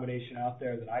another combination out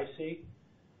there that I see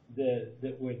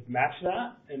that would match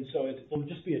that. And so it'll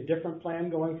just be a different plan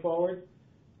going forward,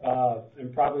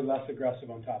 and probably less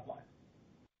aggressive on top line.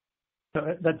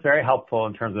 So that's very helpful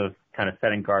in terms of kind of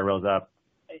setting guardrails up.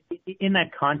 In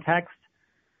that context,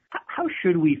 how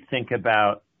should we think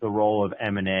about the role of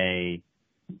M&A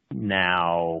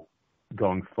now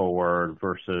going forward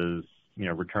versus,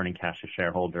 returning cash to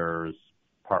shareholders?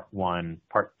 Part one.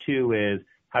 Part two is,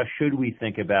 how should we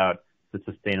think about the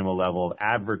sustainable level of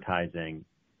advertising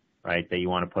right, that you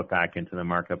want to put back into the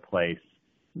marketplace.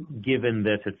 Given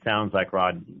this, it sounds like,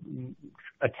 Rod,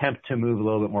 attempt to move a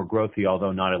little bit more growthy,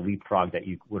 although not a leapfrog that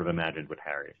you would have imagined with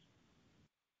Harry's.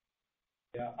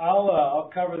 Yeah, I'll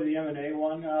cover the M&A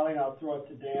one, Ali, and I'll throw it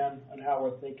to Dan on how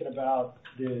we're thinking about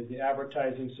the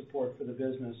advertising support for the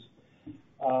business.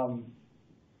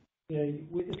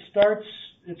 It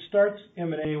starts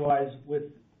M&A wise with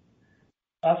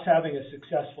us having a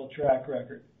successful track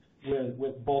record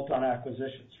with bolt-on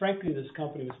acquisitions. Frankly, this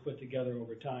company was put together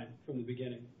over time from the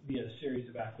beginning via a series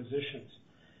of acquisitions.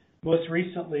 Most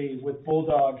recently with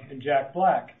Bulldog and Jack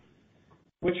Black,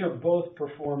 which are both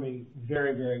performing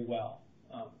very, very well.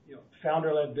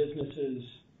 Founder-led businesses,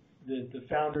 the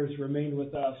founders remained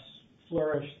with us,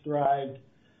 flourished, thrived,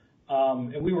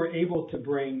 and we were able to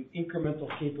bring incremental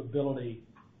capability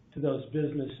to those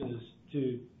businesses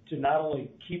to not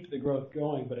only keep the growth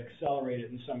going, but accelerate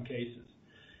it in some cases.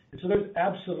 And so there's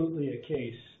absolutely a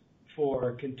case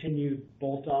for continued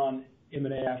bolt-on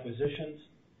M&A acquisitions.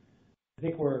 I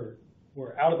think we're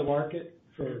out of the market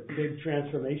for big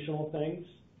transformational things.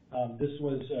 This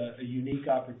was a unique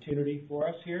opportunity for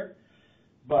us here.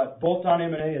 But bolt-on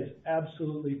M&A is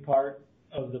absolutely part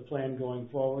of the plan going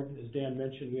forward. As Dan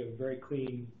mentioned, we have a very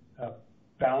clean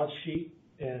balance sheet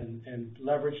and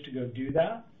leverage to go do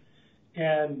that.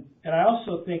 And I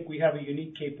also think we have a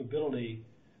unique capability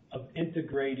of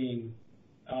integrating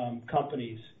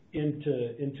companies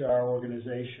into our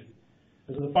organization.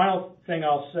 And so the final thing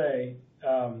I'll say,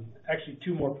 actually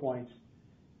two more points,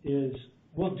 is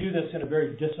we'll do this in a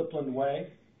very disciplined way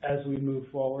as we move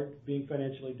forward. Being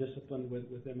financially disciplined with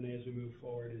M&A as we move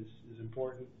forward is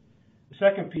important. The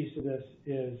second piece of this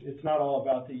is it's not all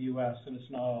about the U.S. and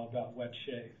it's not all about wet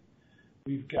shave.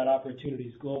 We've got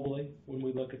opportunities globally when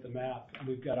we look at the map, and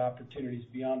we've got opportunities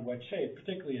beyond wet shave,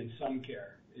 particularly in sun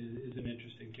care is an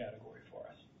interesting category for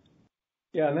us.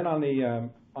 Yeah, and then on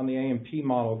the A&P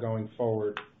model going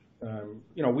forward,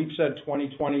 we've said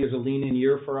 2020 is a lean-in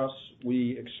year for us.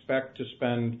 We expect to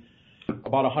spend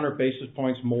about 100 basis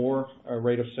points more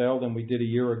rate of sale than we did a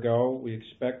year ago. We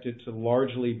expect it to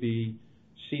largely be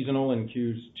seasonal in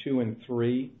Q2 and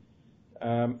 3.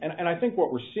 And I think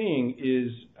what we're seeing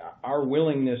is our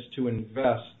willingness to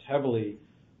invest heavily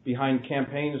behind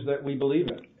campaigns that we believe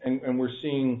in. And we're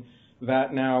seeing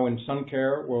that now in sun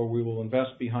care, where we will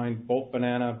invest behind both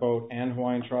Banana Boat and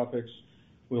Hawaiian Tropics.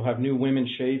 We'll have new women's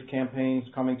shave campaigns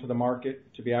coming to the market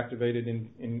to be activated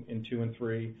in 2 and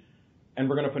 3. And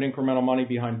we're going to put incremental money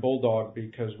behind Bulldog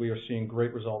because we are seeing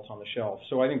great results on the shelf.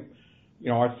 So I think,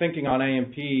 our thinking on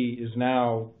A&P is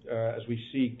now, as we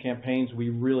see campaigns we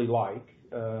really like,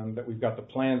 that we've got the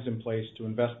plans in place to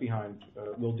invest behind,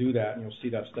 we'll do that, and you'll see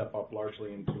that step up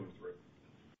largely in 2 and 3.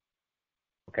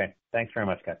 Okay. Thanks very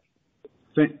much, guys.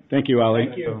 Thank you, Ali.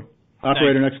 Thank you.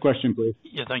 Operator, next question, please.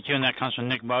 Yeah, thank you. And that comes from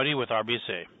Nick Modi with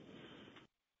RBC.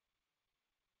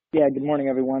 Yeah, good morning,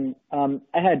 everyone. I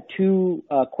had two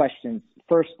questions.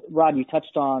 First, Rod, you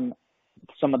touched on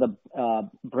some of the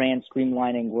brand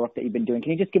streamlining work that you've been doing.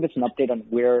 Can you just give us an update on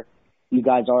where you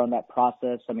guys are on that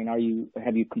process? I mean,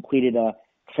 have you completed a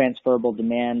transferable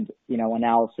demand,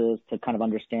 analysis to kind of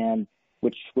understand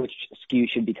which SKU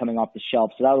should be coming off the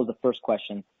shelf? So that was the first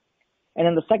question. And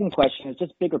then the second question is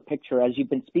just bigger picture. As you've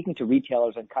been speaking to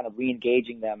retailers and kind of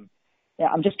re-engaging them,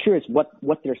 I'm just curious what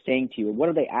they're saying to you. What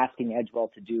are they asking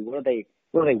Edgewell to do? What do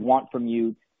they want from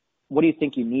you? What do you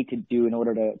think you need to do in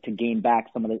order to gain back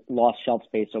some of the lost shelf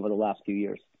space over the last few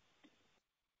years?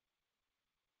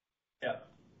 Yeah.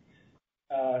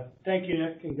 Thank you,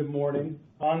 Nick, and good morning.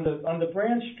 On the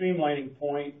brand streamlining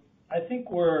point, I think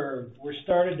we're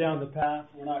started down the path.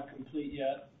 We're not complete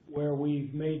yet. Where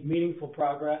we've made meaningful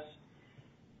progress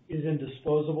is in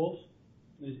disposables.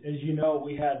 As you know,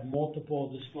 we had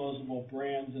multiple disposable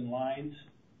brands and lines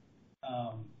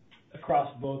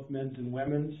across both men's and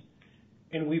women's,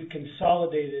 and we've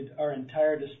consolidated our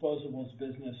entire disposables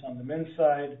business on the men's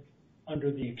side under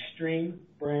the Extreme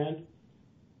brand,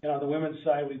 and on the women's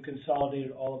side, we've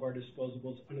consolidated all of our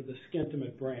disposables under the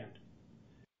Skintimate brand.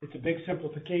 It's a big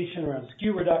simplification around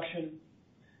SKU reduction.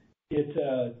 It's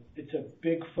a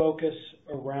big focus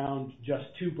around just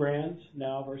 2 brands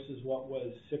now versus what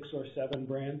was 6 or 7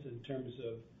 brands in terms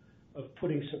of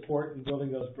putting support and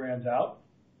building those brands out.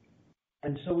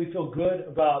 And so we feel good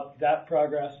about that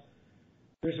progress.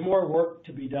 There's more work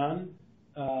to be done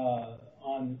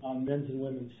on men's and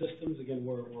women's systems. Again,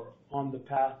 we're on the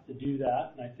path to do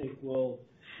that, and I think you'll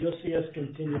see us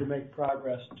continue to make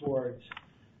progress towards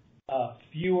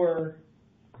fewer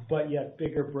but yet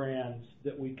bigger brands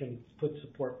that we can put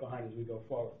support behind as we go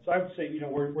forward. So I would say,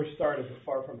 we're started but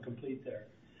far from complete there.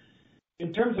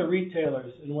 In terms of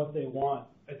retailers and what they want,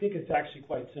 I think it's actually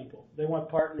quite simple. They want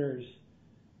partners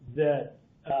that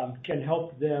can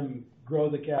help them grow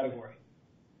the category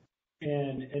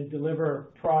and deliver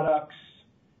products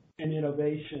and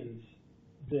innovations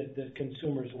that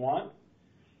consumers want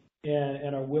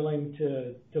and are willing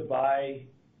to buy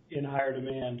in higher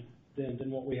demand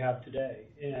than what we have today.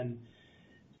 And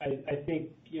I think,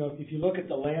 if you look at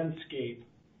the landscape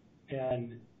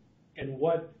and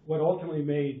what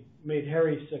ultimately made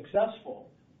Harry's successful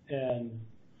and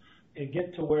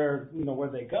get to where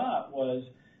they got was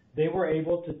they were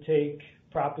able to take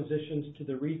propositions to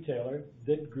the retailer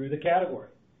that grew the category.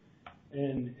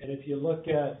 And if you look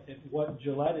at what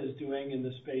Gillette is doing in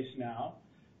the space now,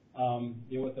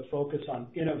 with the focus on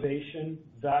innovation,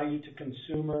 value to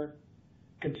consumer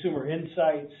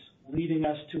insights, leading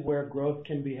us to where growth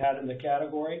can be had in the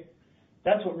category,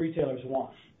 that's what retailers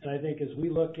want. And I think as we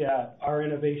look at our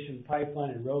innovation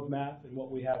pipeline and roadmap and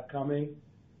what we have coming,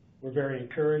 we're very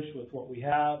encouraged with what we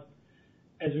have.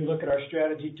 As we look at our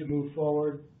strategy to move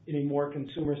forward in a more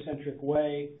consumer-centric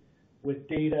way with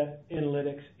data,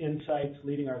 analytics, insights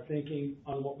leading our thinking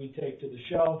on what we take to the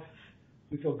shelf,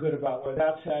 we feel good about where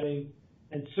that's heading.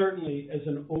 And certainly as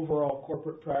an overall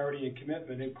corporate priority and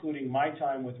commitment, including my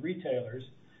time with retailers,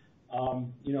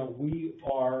 we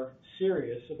are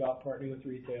serious about partnering with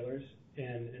retailers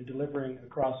and delivering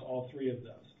across all three of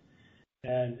those.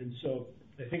 And so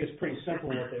I think it's pretty simple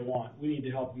what they want. We need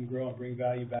to help them grow and bring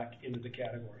value back into the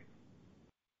category.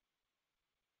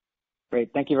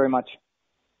 Great. Thank you very much.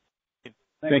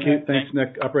 Thank you. Thanks,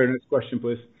 Nick. Operator, next question,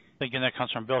 please. Thank you. That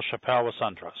comes from Bill Chappell with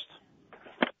SunTrust.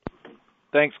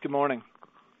 Thanks. Good morning.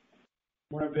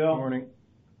 Morning, Bill. Morning.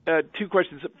 Two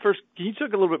questions. First, can you talk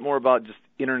a little bit more about just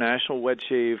international wet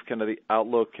shave, kind of the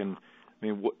outlook, and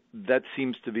that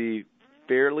seems to be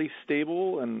fairly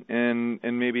stable, and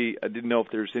maybe I didn't know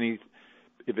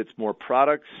if it's more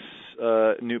products,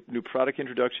 new product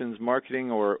introductions, marketing,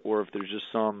 or if there's just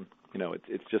some,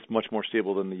 it's just much more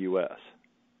stable than the U.S.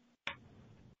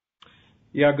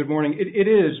 Yeah, good morning. It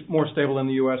is more stable in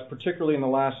the U.S., particularly in the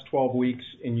last 12 weeks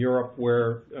in Europe,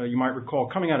 where you might recall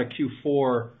coming out of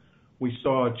Q4, we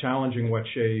saw a challenging wet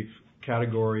shave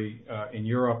category in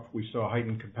Europe. We saw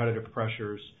heightened competitive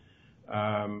pressures.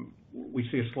 We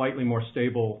see a slightly more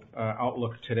stable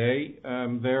outlook today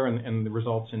there, and the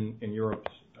results in Europe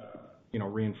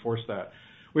reinforce that.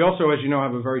 We also, as you know,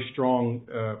 have a very strong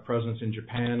presence in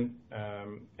Japan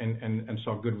and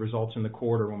saw good results in the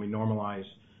quarter when we normalize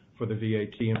for the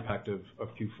VAT impact of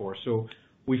Q4. So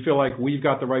we feel like we've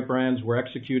got the right brands. We're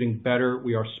executing better.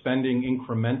 We are spending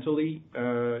incrementally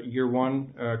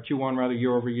Q1 rather,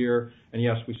 year over year. And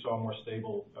yes, we saw a more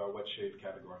stable wet shave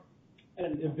category.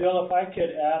 And Bill, if I could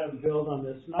add and build on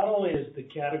this, not only is the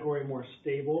category more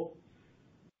stable,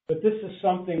 but this is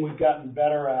something we've gotten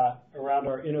better at around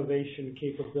our innovation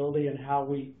capability and how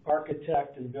we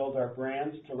architect and build our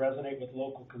brands to resonate with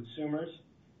local consumers.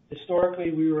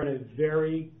 Historically, we were in a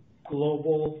very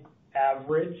global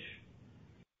average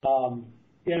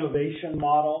innovation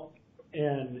model,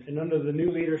 and under the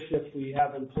new leadership we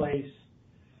have in place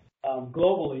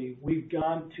globally, we've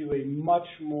gone to a much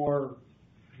more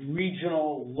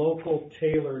regional, local,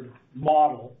 tailored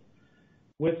model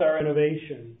with our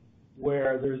innovation,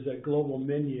 where there's a global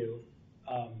menu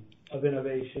of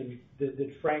innovation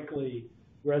that frankly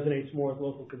resonates more with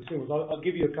local consumers. I'll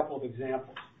give you a couple of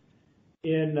examples.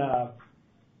 In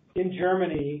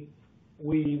Germany,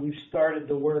 we've started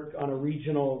to work on a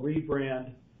regional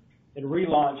rebrand and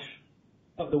relaunch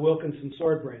of the Wilkinson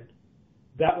Sword brand.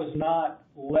 That was not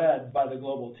led by the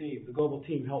global team. The global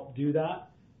team helped do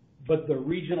that, but the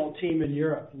regional team in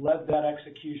Europe led that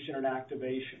execution and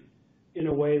activation in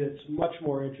a way that's much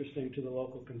more interesting to the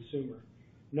local consumer.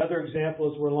 Another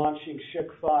example is we're launching Schick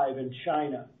 5 in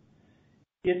China.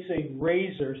 It's a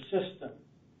razor system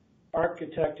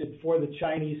architected for the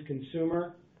Chinese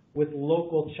consumer with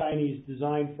local Chinese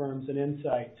design firms and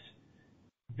insights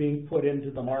being put into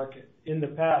the market. In the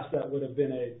past, that would have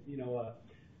been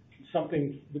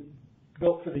something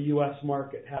built for the U.S.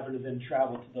 market, having to then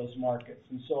travel to those markets.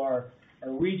 And so our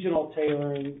regional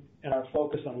tailoring and our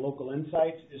focus on local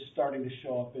insights is starting to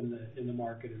show up in the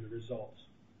market and the results.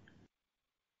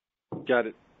 Got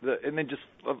it. And then just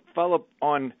a follow-up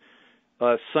on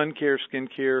sun care, skin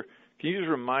care. Can you just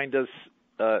remind us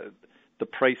the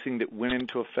pricing that went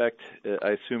into effect?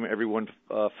 I assume everyone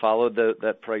followed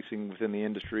that pricing within the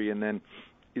industry. And then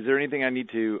is there anything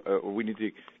we need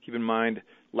to keep in mind?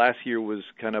 Last year was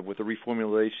kind of with the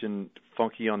reformulation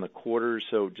funky on the quarters,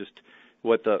 so just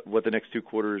what the next two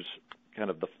quarters, kind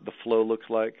of the flow looks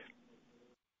like?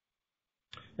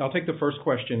 I'll take the first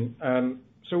question.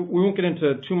 So we won't get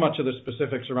into too much of the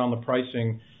specifics around the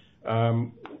pricing,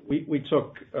 We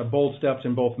took bold steps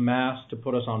in both mass to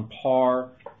put us on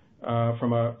par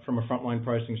from a frontline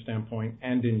pricing standpoint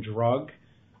and in drug.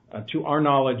 To our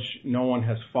knowledge, no one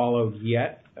has followed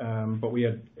yet, but we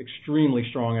had extremely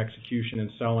strong execution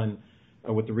in selling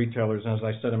with the retailers. And as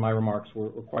I said in my remarks, we're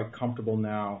quite comfortable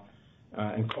now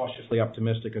and cautiously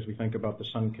optimistic as we think about the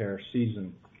sun care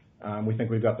season. We think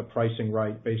we've got the pricing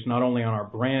right based not only on our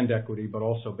brand equity, but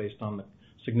also based on the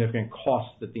significant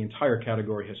costs that the entire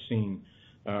category has seen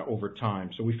over time.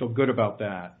 So we feel good about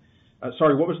that.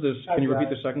 Sorry, what was this? Can you repeat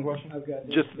the second question?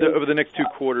 Just over the next 2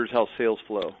 quarters, how sales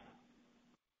flow.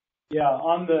 Yeah,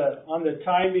 on the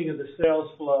timing of the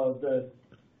sales flow,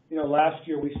 last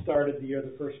year we started the year,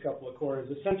 the first couple of quarters,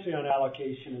 essentially on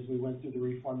allocation as we went through the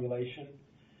reformulation.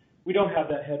 We don't have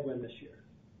that headwind this year.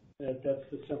 That's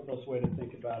the simplest way to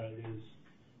think about it. Is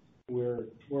we're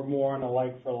more on a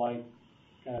like for like,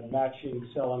 kind of matching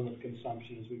selling with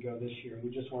consumption as we go this year. We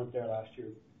just weren't there last year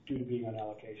due to being on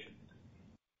allocation.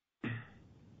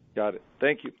 Got it.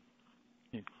 Thank you.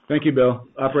 Thank you, Bill.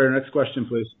 Operator, next question,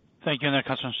 please. Thank you. And that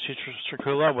comes from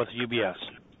Citricula with UBS.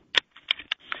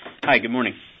 Hi, good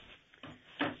morning.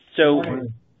 So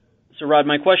Rod,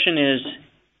 my question is,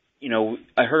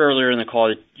 I heard earlier in the call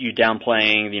that you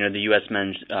downplaying, the U.S.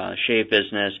 men's shave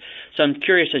business. So I'm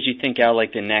curious, as you think out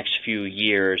like the next few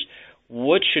years,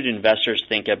 what should investors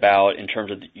think about in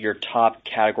terms of your top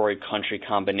category country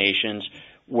combinations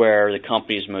where the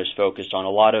company is most focused on? A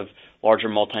lot of larger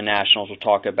multinationals will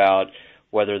talk about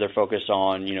whether they're focused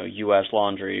on, U.S.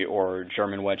 laundry or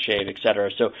German wet shave, et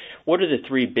cetera. So what are the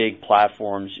 3 big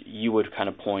platforms you would kind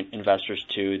of point investors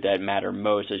to that matter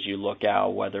most as you look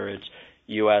out, whether it's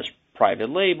U.S. private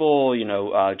label,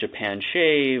 Japan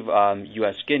shave,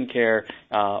 U.S. skincare,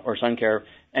 or sun care?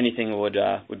 Anything would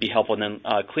be helpful. And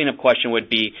then cleanup question would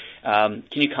be, can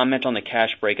you comment on the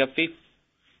cash breakup fee?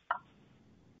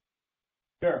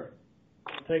 Sure.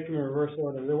 I'll take them in reverse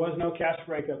order. There was no cash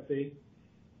breakup fee.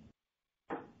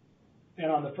 And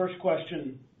on the first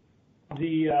question,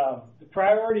 the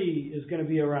priority is going to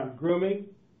be around grooming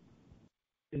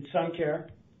and sun care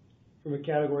from a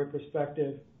category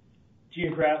perspective,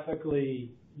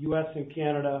 geographically U.S. and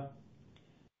Canada,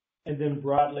 and then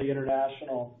broadly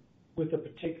international with a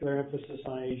particular emphasis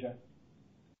on Asia.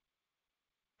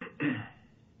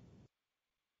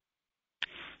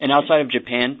 And outside of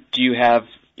Japan, do you have,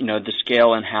 the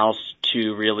scale in-house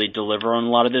to really deliver on a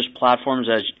lot of those platforms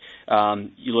as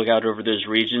you look out over those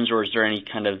regions, or is there any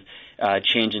kind of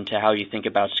change into how you think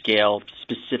about scale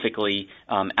specifically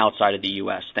outside of the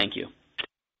U.S.? Thank you.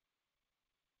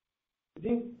 I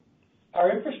think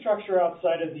our infrastructure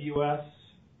outside of the U.S.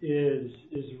 is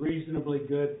reasonably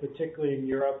good, particularly in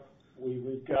Europe.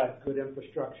 We've got good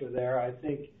infrastructure there. I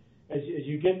think as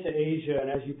you get to Asia, and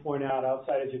as you point out,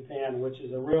 outside of Japan, which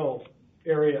is a real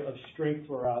area of strength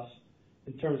for us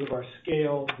in terms of our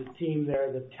scale, the team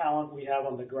there, the talent we have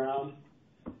on the ground,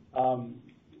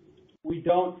 we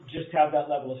don't just have that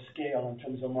level of scale in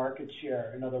terms of market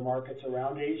share in other markets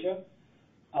around Asia.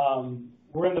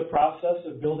 We're in the process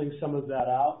of building some of that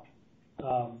out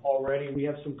already. We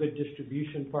have some good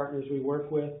distribution partners we work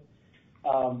with.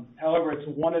 However, it's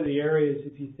one of the areas,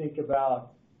 if you think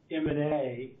about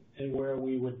M&A and where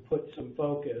we would put some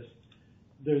focus,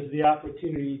 there's the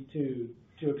opportunity to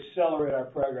accelerate our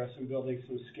progress in building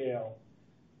some scale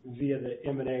via the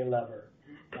M&A lever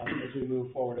as we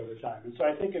move forward over time. And so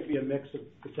I think it'd be a mix of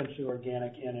potentially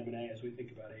organic and M&A as we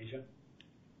think about Asia.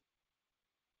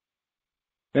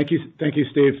 Thank you,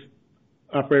 Steve.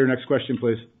 Operator, next question,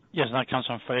 please. Yes, that comes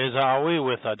from Faiza Alwy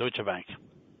with Deutsche Bank.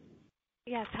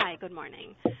 Yes, hi, good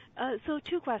morning. So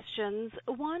 2 questions.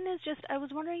 One is just, I was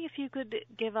wondering if you could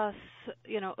give us,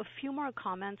 a few more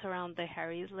comments around the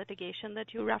Harry's litigation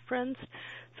that you referenced.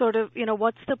 Sort of,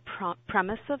 what's the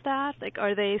premise of that? Like,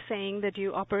 are they saying that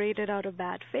you operated out of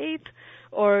bad faith,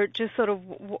 or just sort of,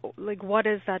 what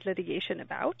is that litigation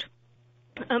about?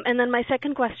 And then my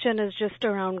second question is just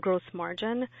around gross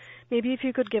margin. Maybe if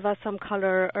you could give us some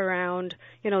color around,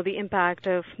 the impact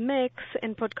of mix,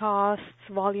 input costs,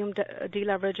 volume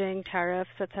deleveraging, tariffs,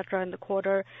 et cetera, in the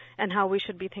quarter, and how we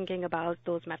should be thinking about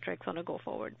those metrics on a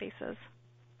go-forward basis.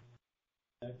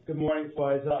 Good morning,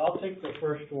 Faiza. I'll take the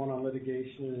first one on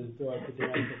litigation and throw out to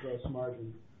Dan for gross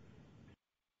margin.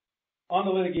 On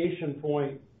the litigation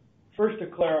point, first to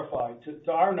clarify,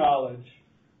 to our knowledge,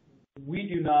 we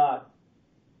do not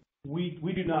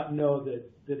know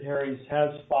that Harry's has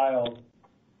filed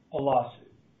a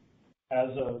lawsuit. As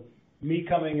of me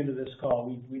coming into this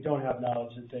call, we don't have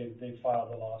knowledge that they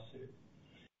filed a lawsuit.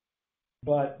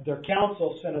 But their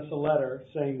counsel sent us a letter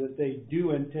saying that they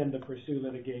do intend to pursue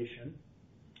litigation.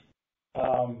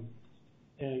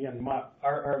 and again,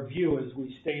 our view, as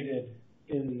we stated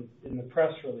in the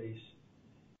press release,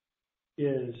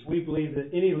 is we believe that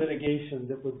any litigation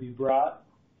that would be brought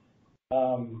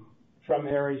from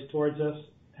Harry's towards us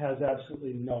has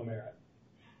absolutely no merit.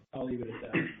 I'll leave it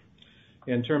at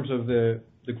that. In terms of the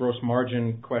gross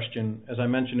margin question, as I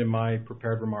mentioned in my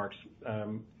prepared remarks,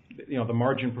 the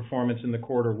margin performance in the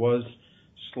quarter was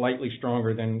slightly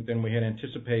stronger than we had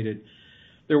anticipated.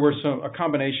 There were a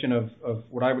combination of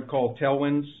what I would call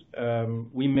tailwinds.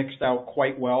 We mixed out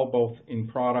quite well, both in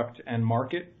product and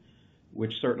market,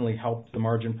 which certainly helped the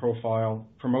margin profile.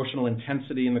 Promotional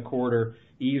intensity in the quarter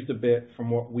eased a bit from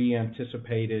what we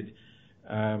anticipated.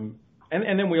 And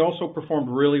then we also performed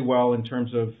really well in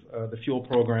terms of the fuel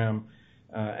program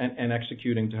and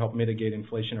executing to help mitigate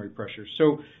inflationary pressures.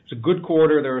 So it's a good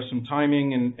quarter. There are some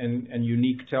timing and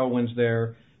unique tailwinds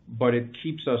there, but it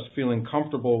keeps us feeling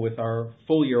comfortable with our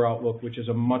full year outlook, which is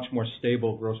a much more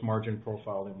stable gross margin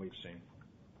profile than we've seen.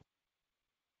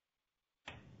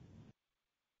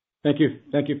 Thank you.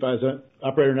 Thank you, Faiza.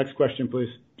 Operator, next question, please.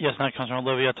 Yes, that comes from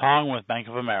Olivia Tong with Bank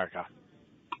of America.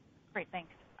 Great, thanks.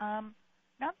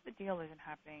 Now that the deal isn't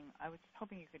happening, I was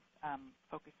hoping you could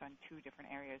focus on two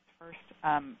different areas. First,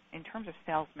 in terms of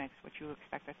sales mix, what you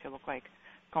expect that to look like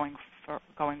going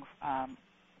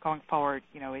forward,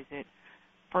 is it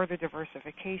further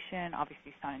diversification?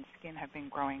 Obviously, sun and skin have been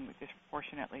growing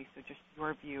disproportionately, so just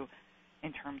your view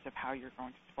in terms of how you're going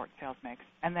to support sales mix.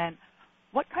 And then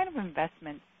what kind of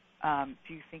investments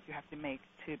do you think you have to make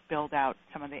to build out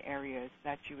some of the areas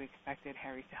that you expected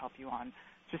Harry's to help you on,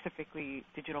 specifically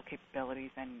digital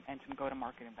capabilities and some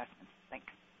go-to-market investments? Thanks.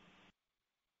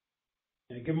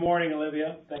 Good morning,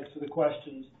 Olivia. Thanks for the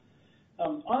questions.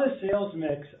 On the sales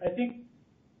mix, I think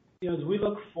as we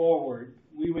look forward,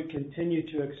 we would continue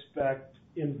to expect,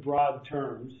 in broad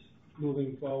terms,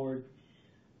 moving forward,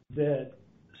 that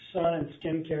sun and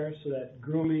skincare, so that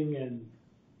grooming and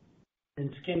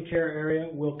skincare area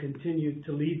will continue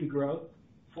to lead the growth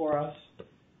for us.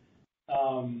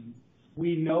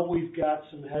 We know we've got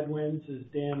some headwinds, as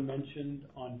Dan mentioned,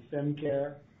 on fem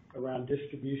care around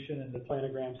distribution and the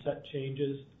planogram set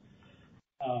changes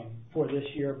for this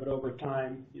year, but over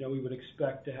time, we would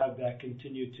expect to have that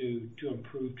continue to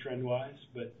improve trend-wise.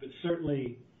 But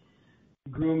certainly,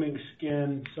 grooming,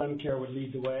 skin, sun care would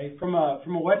lead the way. From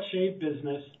a wet shave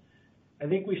business, I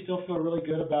think we still feel really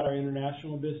good about our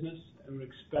international business and would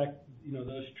expect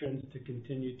those trends to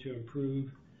continue to improve.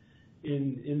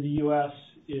 In the U.S.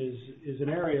 is an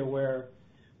area where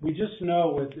we just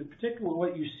know, particularly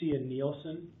what you see in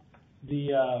Nielsen,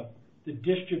 the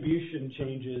distribution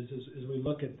changes as we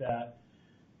look at that,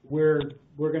 we're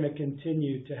going to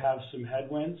continue to have some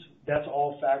headwinds. That's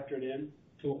all factored in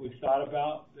to what we've thought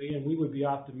about. Again, we would be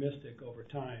optimistic over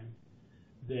time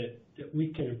that we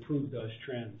can improve those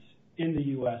trends in the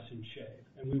U.S. in shave,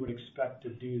 and we would expect to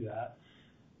do that.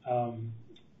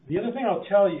 The other thing I'll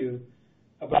tell you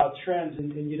about trends,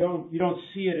 and you don't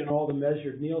see it in all the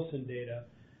measured Nielsen data,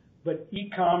 but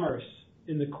e-commerce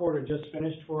in the quarter just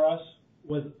finished for us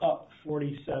was up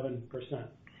 47%.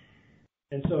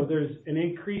 And so there's an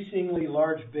increasingly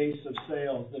large base of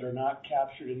sales that are not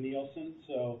captured in Nielsen.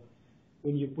 So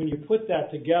when you put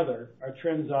that together, our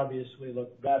trends obviously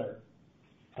look better.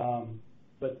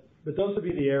 But those would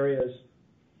be the areas.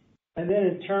 And then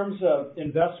in terms of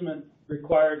investment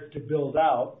required to build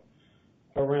out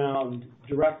around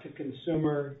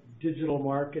direct-to-consumer, digital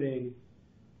marketing,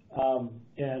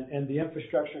 and the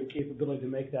infrastructure and capability to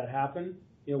make that happen,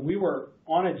 we were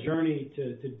on a journey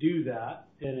to do that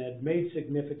and had made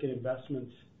significant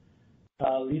investments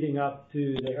leading up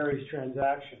to the Harry's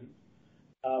transaction.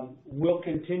 We'll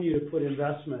continue to put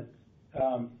investment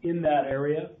in that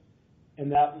area,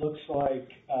 and that looks like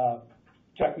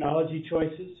technology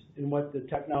choices and what the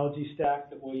technology stack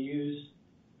that we'll use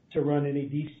to run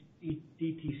any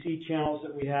DTC channels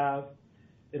that we have.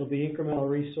 It'll be incremental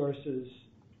resources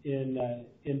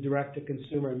in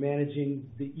direct-to-consumer and managing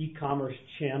the e-commerce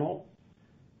channel.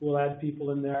 We'll add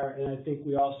people in there, and I think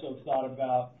we also thought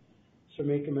about some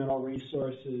incremental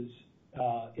resources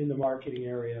in the marketing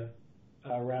area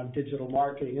around digital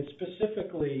marketing, and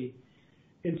specifically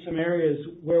in some areas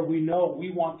where we know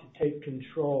we want to take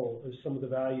control of some of the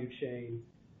value chain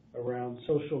around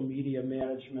social media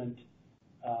management,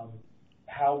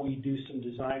 how we do some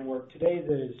design work today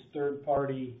that is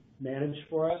third-party managed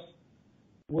for us.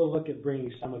 We'll look at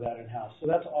bringing some of that in-house. So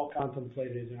that's all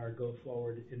contemplated in our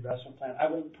go-forward investment plan.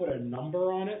 I won't put a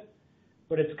number on it,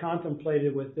 but it's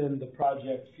contemplated within the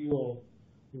Project Fuel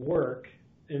work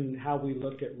and how we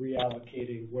look at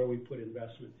reallocating where we put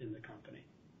investment in the company.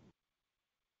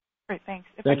 Great, thanks.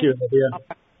 Thank you, Olivia.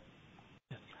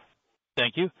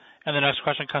 Thank you. And the next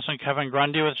question comes from Kevin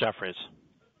Grundy with Jefferies.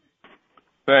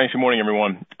 Thanks. Good morning,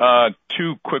 everyone.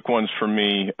 Two quick ones for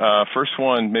me. First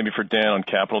one, maybe for Dan on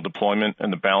capital deployment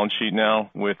and the balance sheet now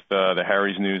with the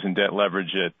Harry's news and debt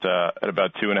leverage at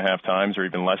about 2.5 times or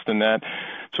even less than that.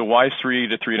 So why is 3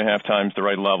 to 3.5 times the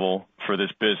right level for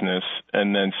this business?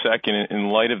 And then second, in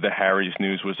light of the Harry's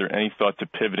news, was there any thought to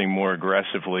pivoting more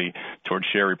aggressively towards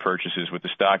share repurchases with the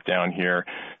stock down here?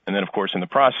 And then, of course, in the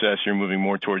process, you're moving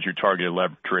more towards your targeted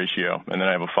leverage ratio. And then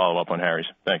I have a follow-up on Harry's.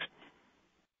 Thanks.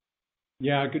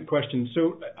 Yeah, good question.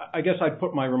 So I guess I'd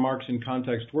put my remarks in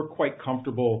context. We're quite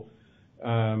comfortable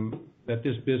that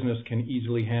this business can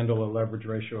easily handle a leverage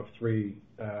ratio of 3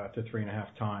 to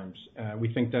 3.5 times.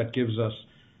 We think that gives us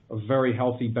a very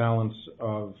healthy balance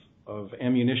of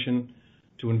ammunition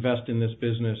to invest in this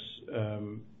business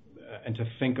and to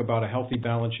think about a healthy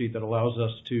balance sheet that allows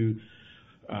us to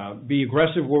be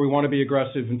aggressive where we want to be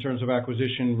aggressive in terms of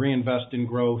acquisition, reinvest in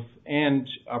growth, and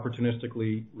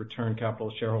opportunistically return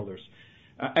capital to shareholders.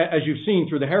 As you've seen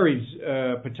through the Harry's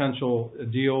potential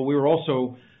deal, we were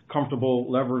also comfortable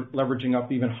leveraging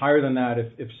up even higher than that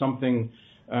if something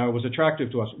was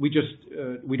attractive to us. We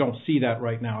don't see that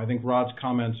right now. I think Rod's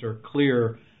comments are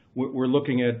clear. We're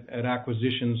looking at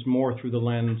acquisitions more through the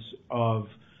lens of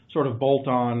sort of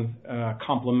bolt-on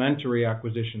complementary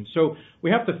acquisitions. So we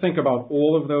have to think about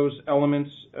all of those elements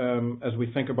as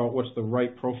we think about what's the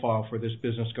right profile for this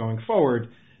business going forward.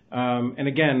 And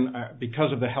again,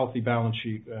 because of the healthy balance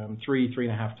sheet,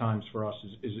 3.5 times for us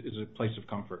is a place of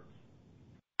comfort.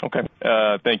 Okay,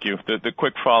 thank you. The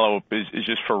quick follow-up is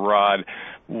just for Rod.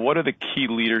 What are the key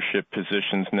leadership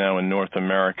positions now in North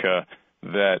America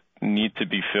that need to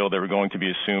be filled, that are going to be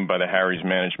assumed by the Harry's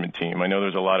management team? I know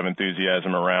there's a lot of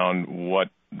enthusiasm around what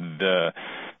the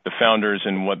founders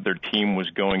and what their team was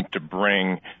going to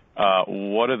bring.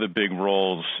 What are the big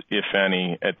roles, if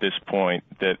any, at this point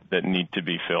that need to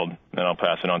be filled? And I'll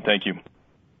pass it on. Thank you.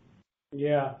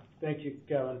 Yeah, thank you,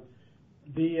 Kevin.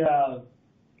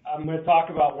 I'm going to talk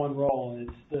about one role, and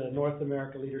it's the North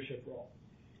America leadership role.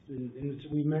 And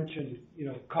as we mentioned,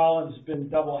 Colin's been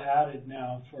double-hatted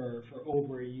now for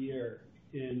over a year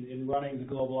in running the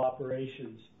global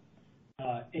operations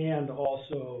and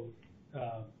also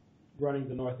running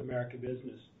the North America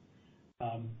business.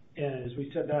 And as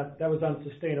we said, that was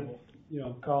unsustainable.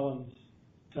 Colin's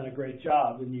done a great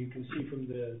job, and you can see from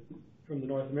the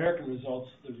North American results,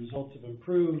 the results have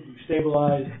improved, we've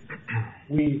stabilized.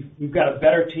 We've got a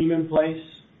better team in place,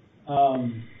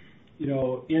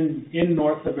 in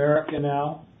North America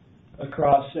now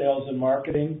across sales and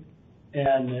marketing.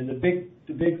 And the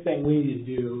big thing we need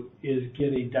to do is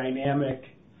get a dynamic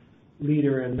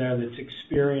leader in there that's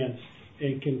experienced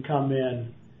and can come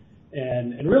in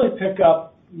and really pick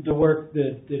up the work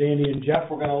that Andy and Jeff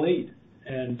were going to lead.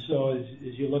 And so as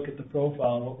you look at the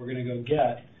profile and what we're going to go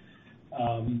get,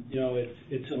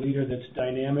 it's a leader that's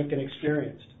dynamic and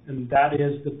experienced, and that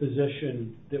is the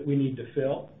position that we need to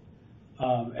fill.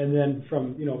 And then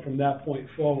from that point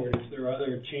forward, if there are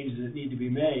other changes that need to be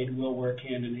made, we'll work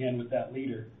hand in hand with that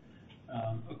leader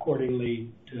accordingly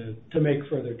to make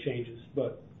further changes.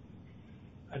 But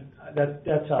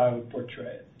that's how I would portray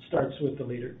it. It starts with the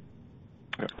leader.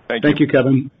 Thank you,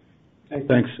 Kevin.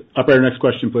 Thanks. Operator, next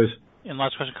question, please. And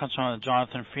last question comes from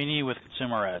Jonathan Feeney with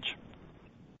Consumer Edge.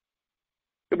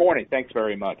 Good morning. Thanks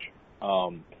very much.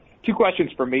 Two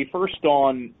questions for me. First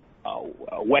on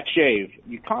wet shave.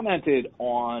 You commented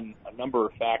on a number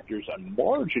of factors on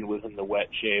margin within the wet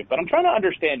shave, but I'm trying to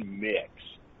understand mix.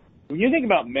 When you think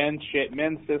about men's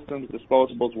systems,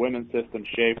 disposables, women's systems,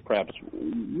 shave preps,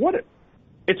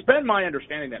 it's been my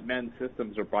understanding that men's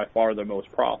systems are by far the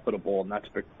most profitable, and that's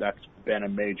been a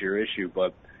major issue.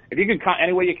 But if you can,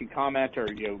 any way you can comment or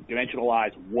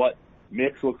dimensionalize what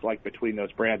mix looks like between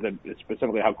those brands, and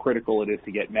specifically how critical it is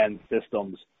to get men's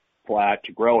systems flat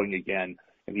to growing again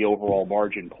in the overall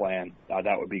margin plan,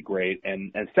 that would be great.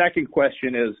 And second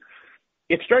question is,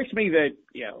 it strikes me that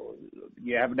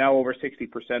you have now over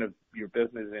 60% of your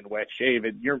business in wet shave,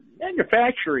 and your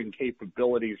manufacturing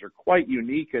capabilities are quite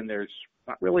unique, and there's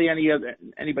not really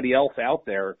anybody else out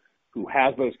there who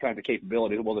has those kinds of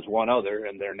capabilities. Well, there's one other,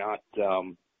 and they're not.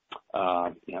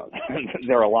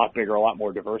 They're a lot bigger, a lot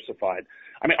more diversified.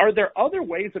 I mean, are there other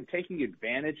ways of taking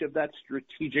advantage of that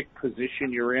strategic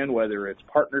position you're in, whether it's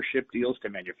partnership deals to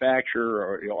manufacture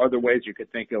or other ways you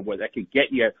could think of where that could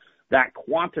get you that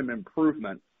quantum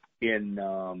improvement in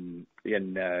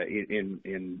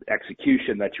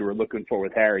execution that you were looking for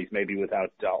with Harry's, maybe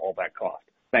without all that cost?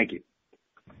 Thank you.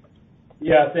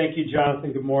 Yeah, thank you,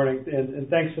 Jonathan. Good morning, and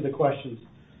thanks for the questions.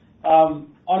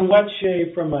 On wet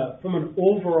shave, from an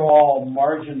overall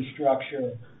margin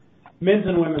structure, men's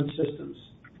and women's systems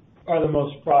are the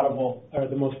most profitable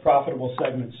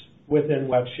segments within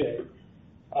wet shave.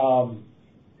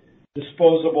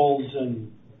 Disposables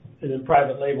and then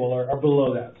private label are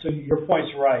below that. So your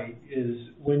point's right, is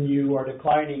when you are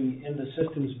declining in the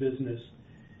systems business,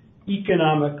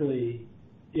 economically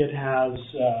it has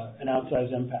an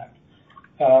outsized impact.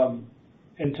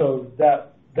 And so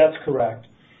that's correct.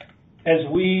 As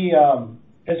we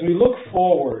look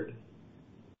forward,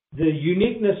 the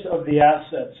uniqueness of the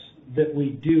assets that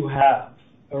we do have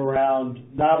around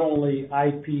not only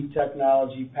IP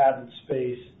technology, patent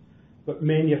space, but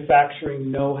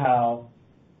manufacturing know-how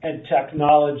and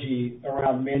technology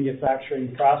around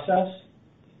manufacturing process,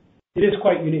 it is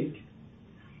quite unique.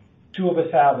 Two of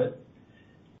us have it.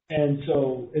 And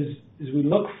so as we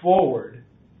look forward,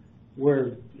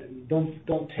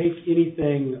 don't take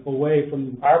anything away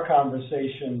from our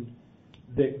conversation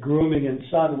that grooming and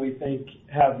sun, we think,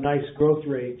 have nice growth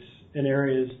rates in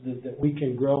areas that we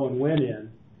can grow and win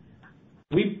in.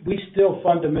 We still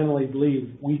fundamentally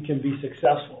believe we can be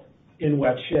successful in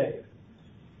wet shave,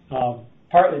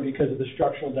 partly because of the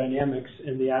structural dynamics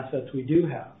in the assets we do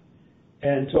have.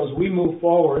 And so as we move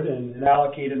forward and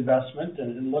allocate investment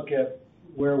and look at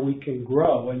where we can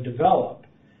grow and develop,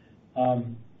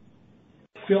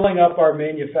 filling up our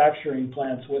manufacturing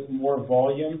plants with more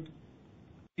volume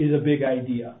is a big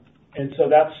idea. And so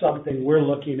that's something we're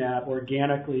looking at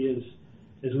organically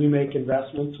as we make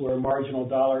investments where a marginal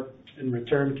dollar in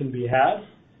return can be had.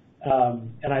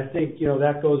 And I think,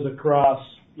 that goes across,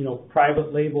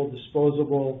 private label,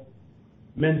 disposable,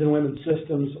 men's and women's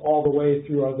systems, all the way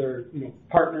through other,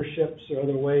 partnerships or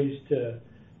other ways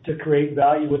to create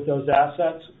value with those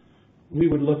assets. We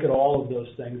would look at all of those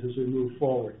things as we move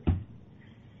forward.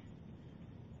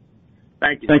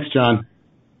 Thank you. Thanks, John.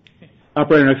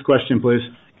 Operator, next question, please.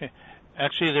 Okay.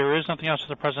 Actually, there is nothing else at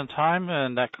the present time,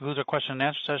 and that concludes our question and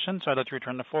answer session. So I'd like to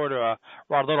return the floor to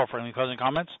Rod Little for any closing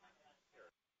comments.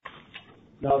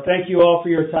 No, thank you all for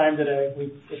your time today.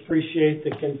 We appreciate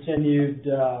the continued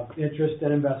interest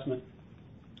and investment.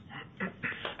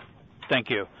 Thank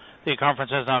you. The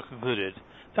conference has now concluded.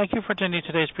 Thank you for attending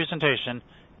today's presentation.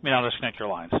 You may now disconnect your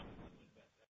lines.